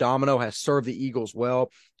re-addition of Domino has served the Eagles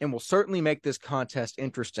well and will certainly make this contest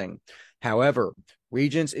interesting. However,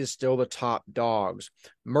 Regents is still the top dogs.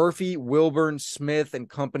 Murphy, Wilburn, Smith, and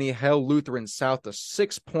company held Lutheran South to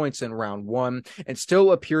 6 points in round one and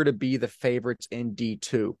still appear to be the favorites in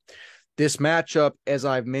D2. This matchup, as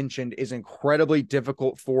I've mentioned, is incredibly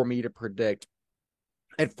difficult for me to predict.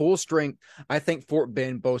 At full strength, I think Fort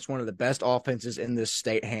Bend boasts one of the best offenses in this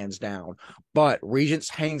state, hands down. But Regents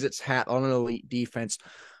hangs its hat on an elite defense,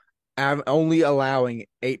 only allowing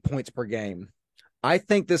 8 points per game. I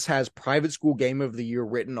think this has private school game of the year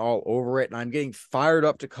written all over it, and I'm getting fired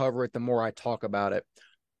up to cover it the more I talk about it.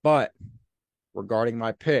 But regarding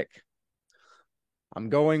my pick, I'm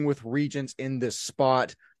going with Regents in this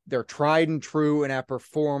spot. They're tried and true and have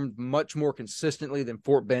performed much more consistently than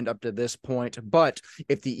Fort Bend up to this point. But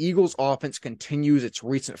if the Eagles offense continues its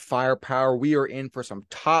recent firepower, we are in for some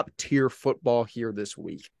top tier football here this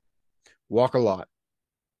week. Walk a lot.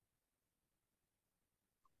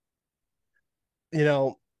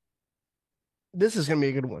 This is going to be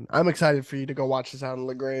a good one. I'm excited for you to go watch this out in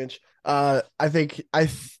LaGrange. I think kind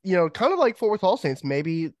of like Fort Worth All Saints,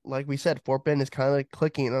 maybe like we said, Fort Bend is kind of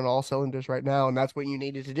clicking on all cylinders right now, and that's what you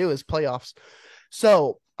needed to do is playoffs.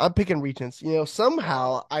 So I'm picking Regents.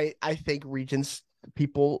 Somehow I think Regents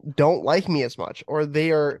people don't like me as much, or they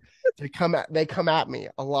come at me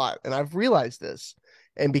a lot, and I've realized this.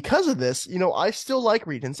 And because of this, I still like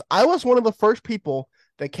Regents. I was one of the first people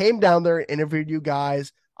that came down there and interviewed you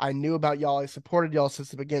guys. I knew about y'all. I supported y'all since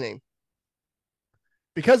the beginning.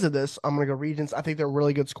 Because of this, I'm going to go Regents. I think they're a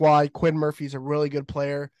really good squad. Quinn Murphy's a really good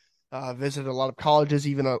player. Visited a lot of colleges,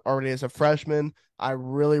 even already as a freshman. I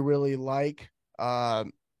really, really like. I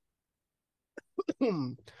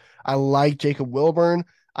like Jacob Wilburn.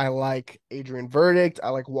 I like Adrian Verdict. I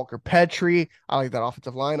like Walker Petrie. I like that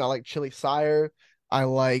offensive line. I like Chili Sire. I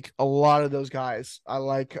like a lot of those guys. I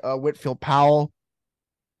like Whitfield Powell.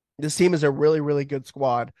 This team is a really, really good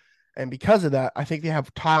squad. And because of that, I think they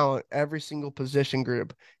have talent every single position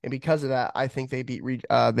group. And because of that, I think they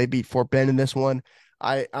beat Fort Bend in this one.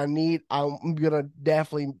 I'm gonna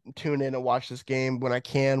definitely tune in and watch this game when I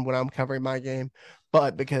can, when I'm covering my game.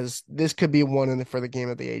 But because this could be one for the game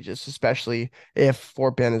of the ages, especially if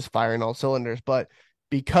Fort Bend is firing all cylinders. But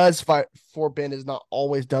because Fort Bend has not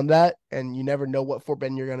always done that, and you never know what Fort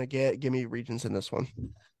Bend you're gonna get, give me Regents in this one.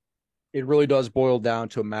 It really does boil down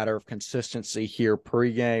to a matter of consistency here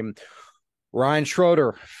pregame. Ryan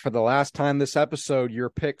Schroeder, for the last time this episode, your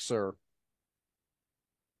pick, sir.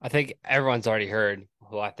 I think everyone's already heard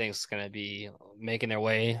who I think is going to be making their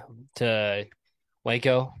way to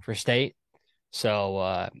Waco for state. So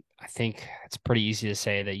I think it's pretty easy to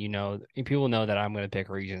say that, people know that I'm going to pick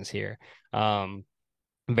Regents here.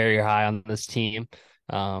 Very high on this team.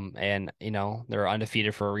 And, they're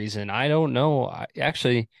undefeated for a reason. I don't know.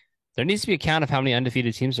 Actually, there needs to be a count of how many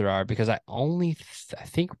undefeated teams there are because I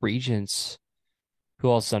think Regents. Who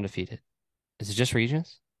else is undefeated? Is it just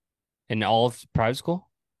Regents in all of private school?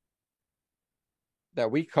 That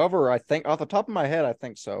we cover, I think, off the top of my head, I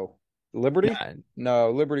think so. Liberty? Yeah.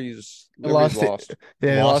 No, Liberty's lost.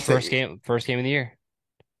 Yeah, lost first game of the year.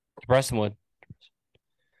 Prestonwood.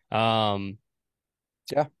 Yeah.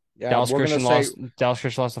 Dallas Christian lost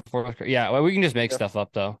the fourth. Yeah, well, we can just make stuff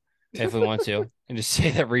up though if we want to, and just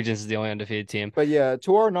say that Regents is the only undefeated team. But yeah,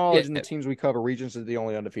 to our knowledge, in the teams we cover, Regents is the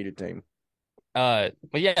only undefeated team. But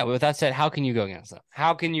with that said, how can you go against them?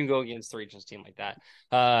 How can you go against the Regents team like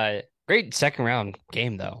that? Great second round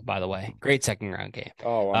game though, by the way. Great second round game.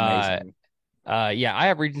 Oh, amazing. I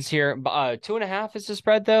have Regents here. 2.5 is the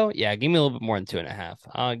spread though. Yeah, give me a little bit more than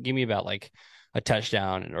 2.5. Give me about like a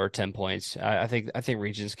touchdown or 10 points. I think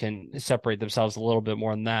Regents can separate themselves a little bit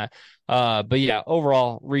more than that. But yeah,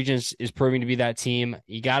 overall, Regents is proving to be that team.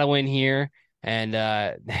 You got to win here, and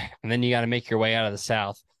then you got to make your way out of the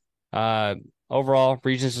South. Overall,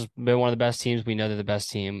 Regents has been one of the best teams. We know they're the best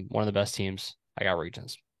team, one of the best teams. I got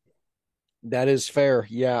Regents. That is fair.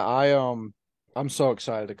 Yeah, I'm so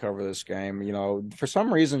excited to cover this game. For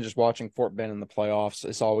some reason, just watching Fort Bend in the playoffs,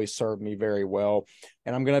 it's always served me very well.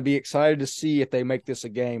 And I'm going to be excited to see if they make this a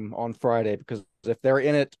game on Friday, because if they're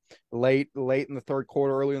in it late in the third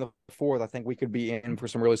quarter, early in the fourth, I think we could be in for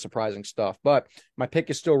some really surprising stuff. But my pick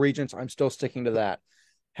is still Regents. I'm still sticking to that.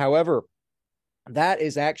 However, that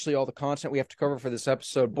is actually all the content we have to cover for this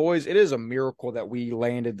episode. Boys, it is a miracle that we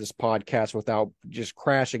landed this podcast without just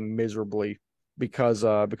crashing miserably. Because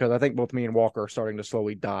I think both me and Walker are starting to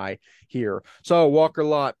slowly die here. So Walker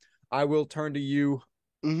Lott, I will turn to you.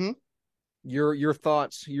 Mm-hmm. Your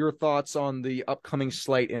thoughts on the upcoming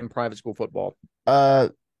slate in private school football. I'm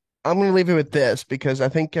going to leave it with this because I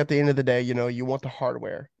think at the end of the day, you want the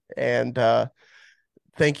hardware. And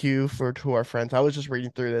thank you to our friends. I was just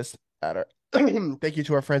reading through this thank you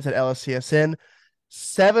to our friends at LSCSN.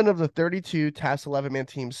 7 of the 32 TAS 11-man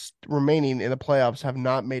teams remaining in the playoffs have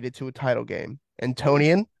not made it to a title game.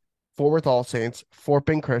 Antonian, Fort Worth All Saints, Fort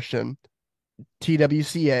Bend Christian,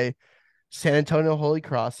 TWCA, San Antonio Holy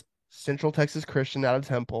Cross, Central Texas Christian out of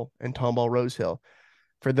Temple, and Tomball Rose Hill.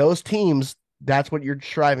 For those teams, that's what you're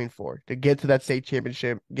striving for, to get to that state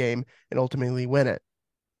championship game and ultimately win it.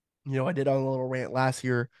 I did on a little rant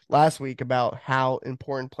last week about how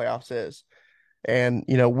important playoffs is. And,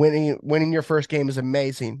 winning your first game is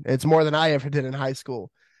amazing. It's more than I ever did in high school.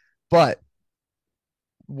 But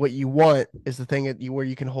what you want is the thing where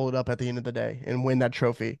you can hold it up at the end of the day and win that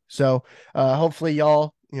trophy. So hopefully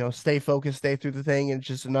y'all, stay focused, stay through the thing, and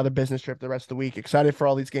just another business trip the rest of the week. Excited for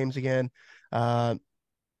all these games again. I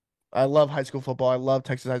love high school football. I love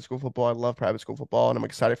Texas high school football. I love private school football, and I'm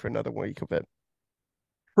excited for another week of it.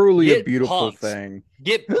 Truly a beautiful thing.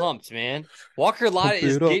 Get pumped, man. Walker Lotta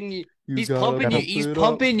is getting you. He's pumping you. He's it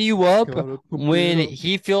pumping you up when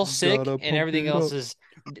he feels sick and everything else is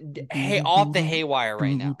off the haywire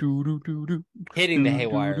right now. Hitting the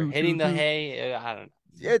haywire, hitting the hay. I don't know.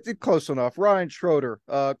 It's close enough. Ryan Schroeder,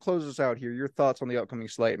 close us out here. Your thoughts on the upcoming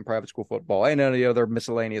slate in private school football and any other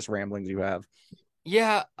miscellaneous ramblings you have.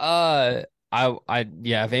 Yeah. If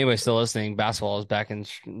anybody's still listening, basketball is back in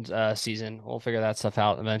season. We'll figure that stuff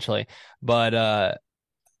out eventually. But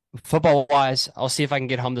football wise, I'll see if I can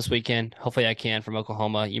get home this weekend. Hopefully I can from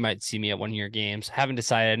Oklahoma. You might see me at one of your games. Haven't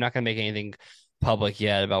decided. I'm not going to make anything public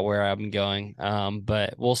yet about where I'm going.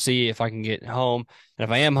 But we'll see if I can get home. And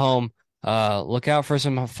if I am home, look out for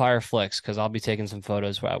some fire flicks because I'll be taking some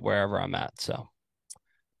photos wherever I'm at. So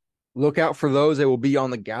look out for those. They will be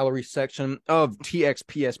on the gallery section of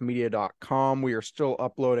txpsmedia.com. We are still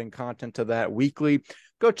uploading content to that weekly.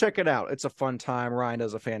 Go check it out. It's a fun time. Ryan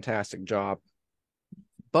does a fantastic job.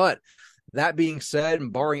 But that being said,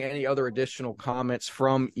 and barring any other additional comments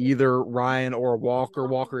from either Ryan or Walker,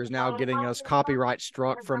 Walker is now getting us copyright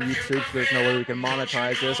struck from YouTube, so there's no way we can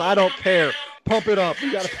monetize this. I don't care. Pump it up.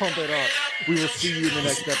 We got to pump it up. We will see you in the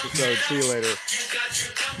next episode. See you later.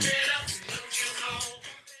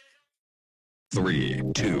 3,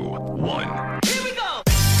 2, 1.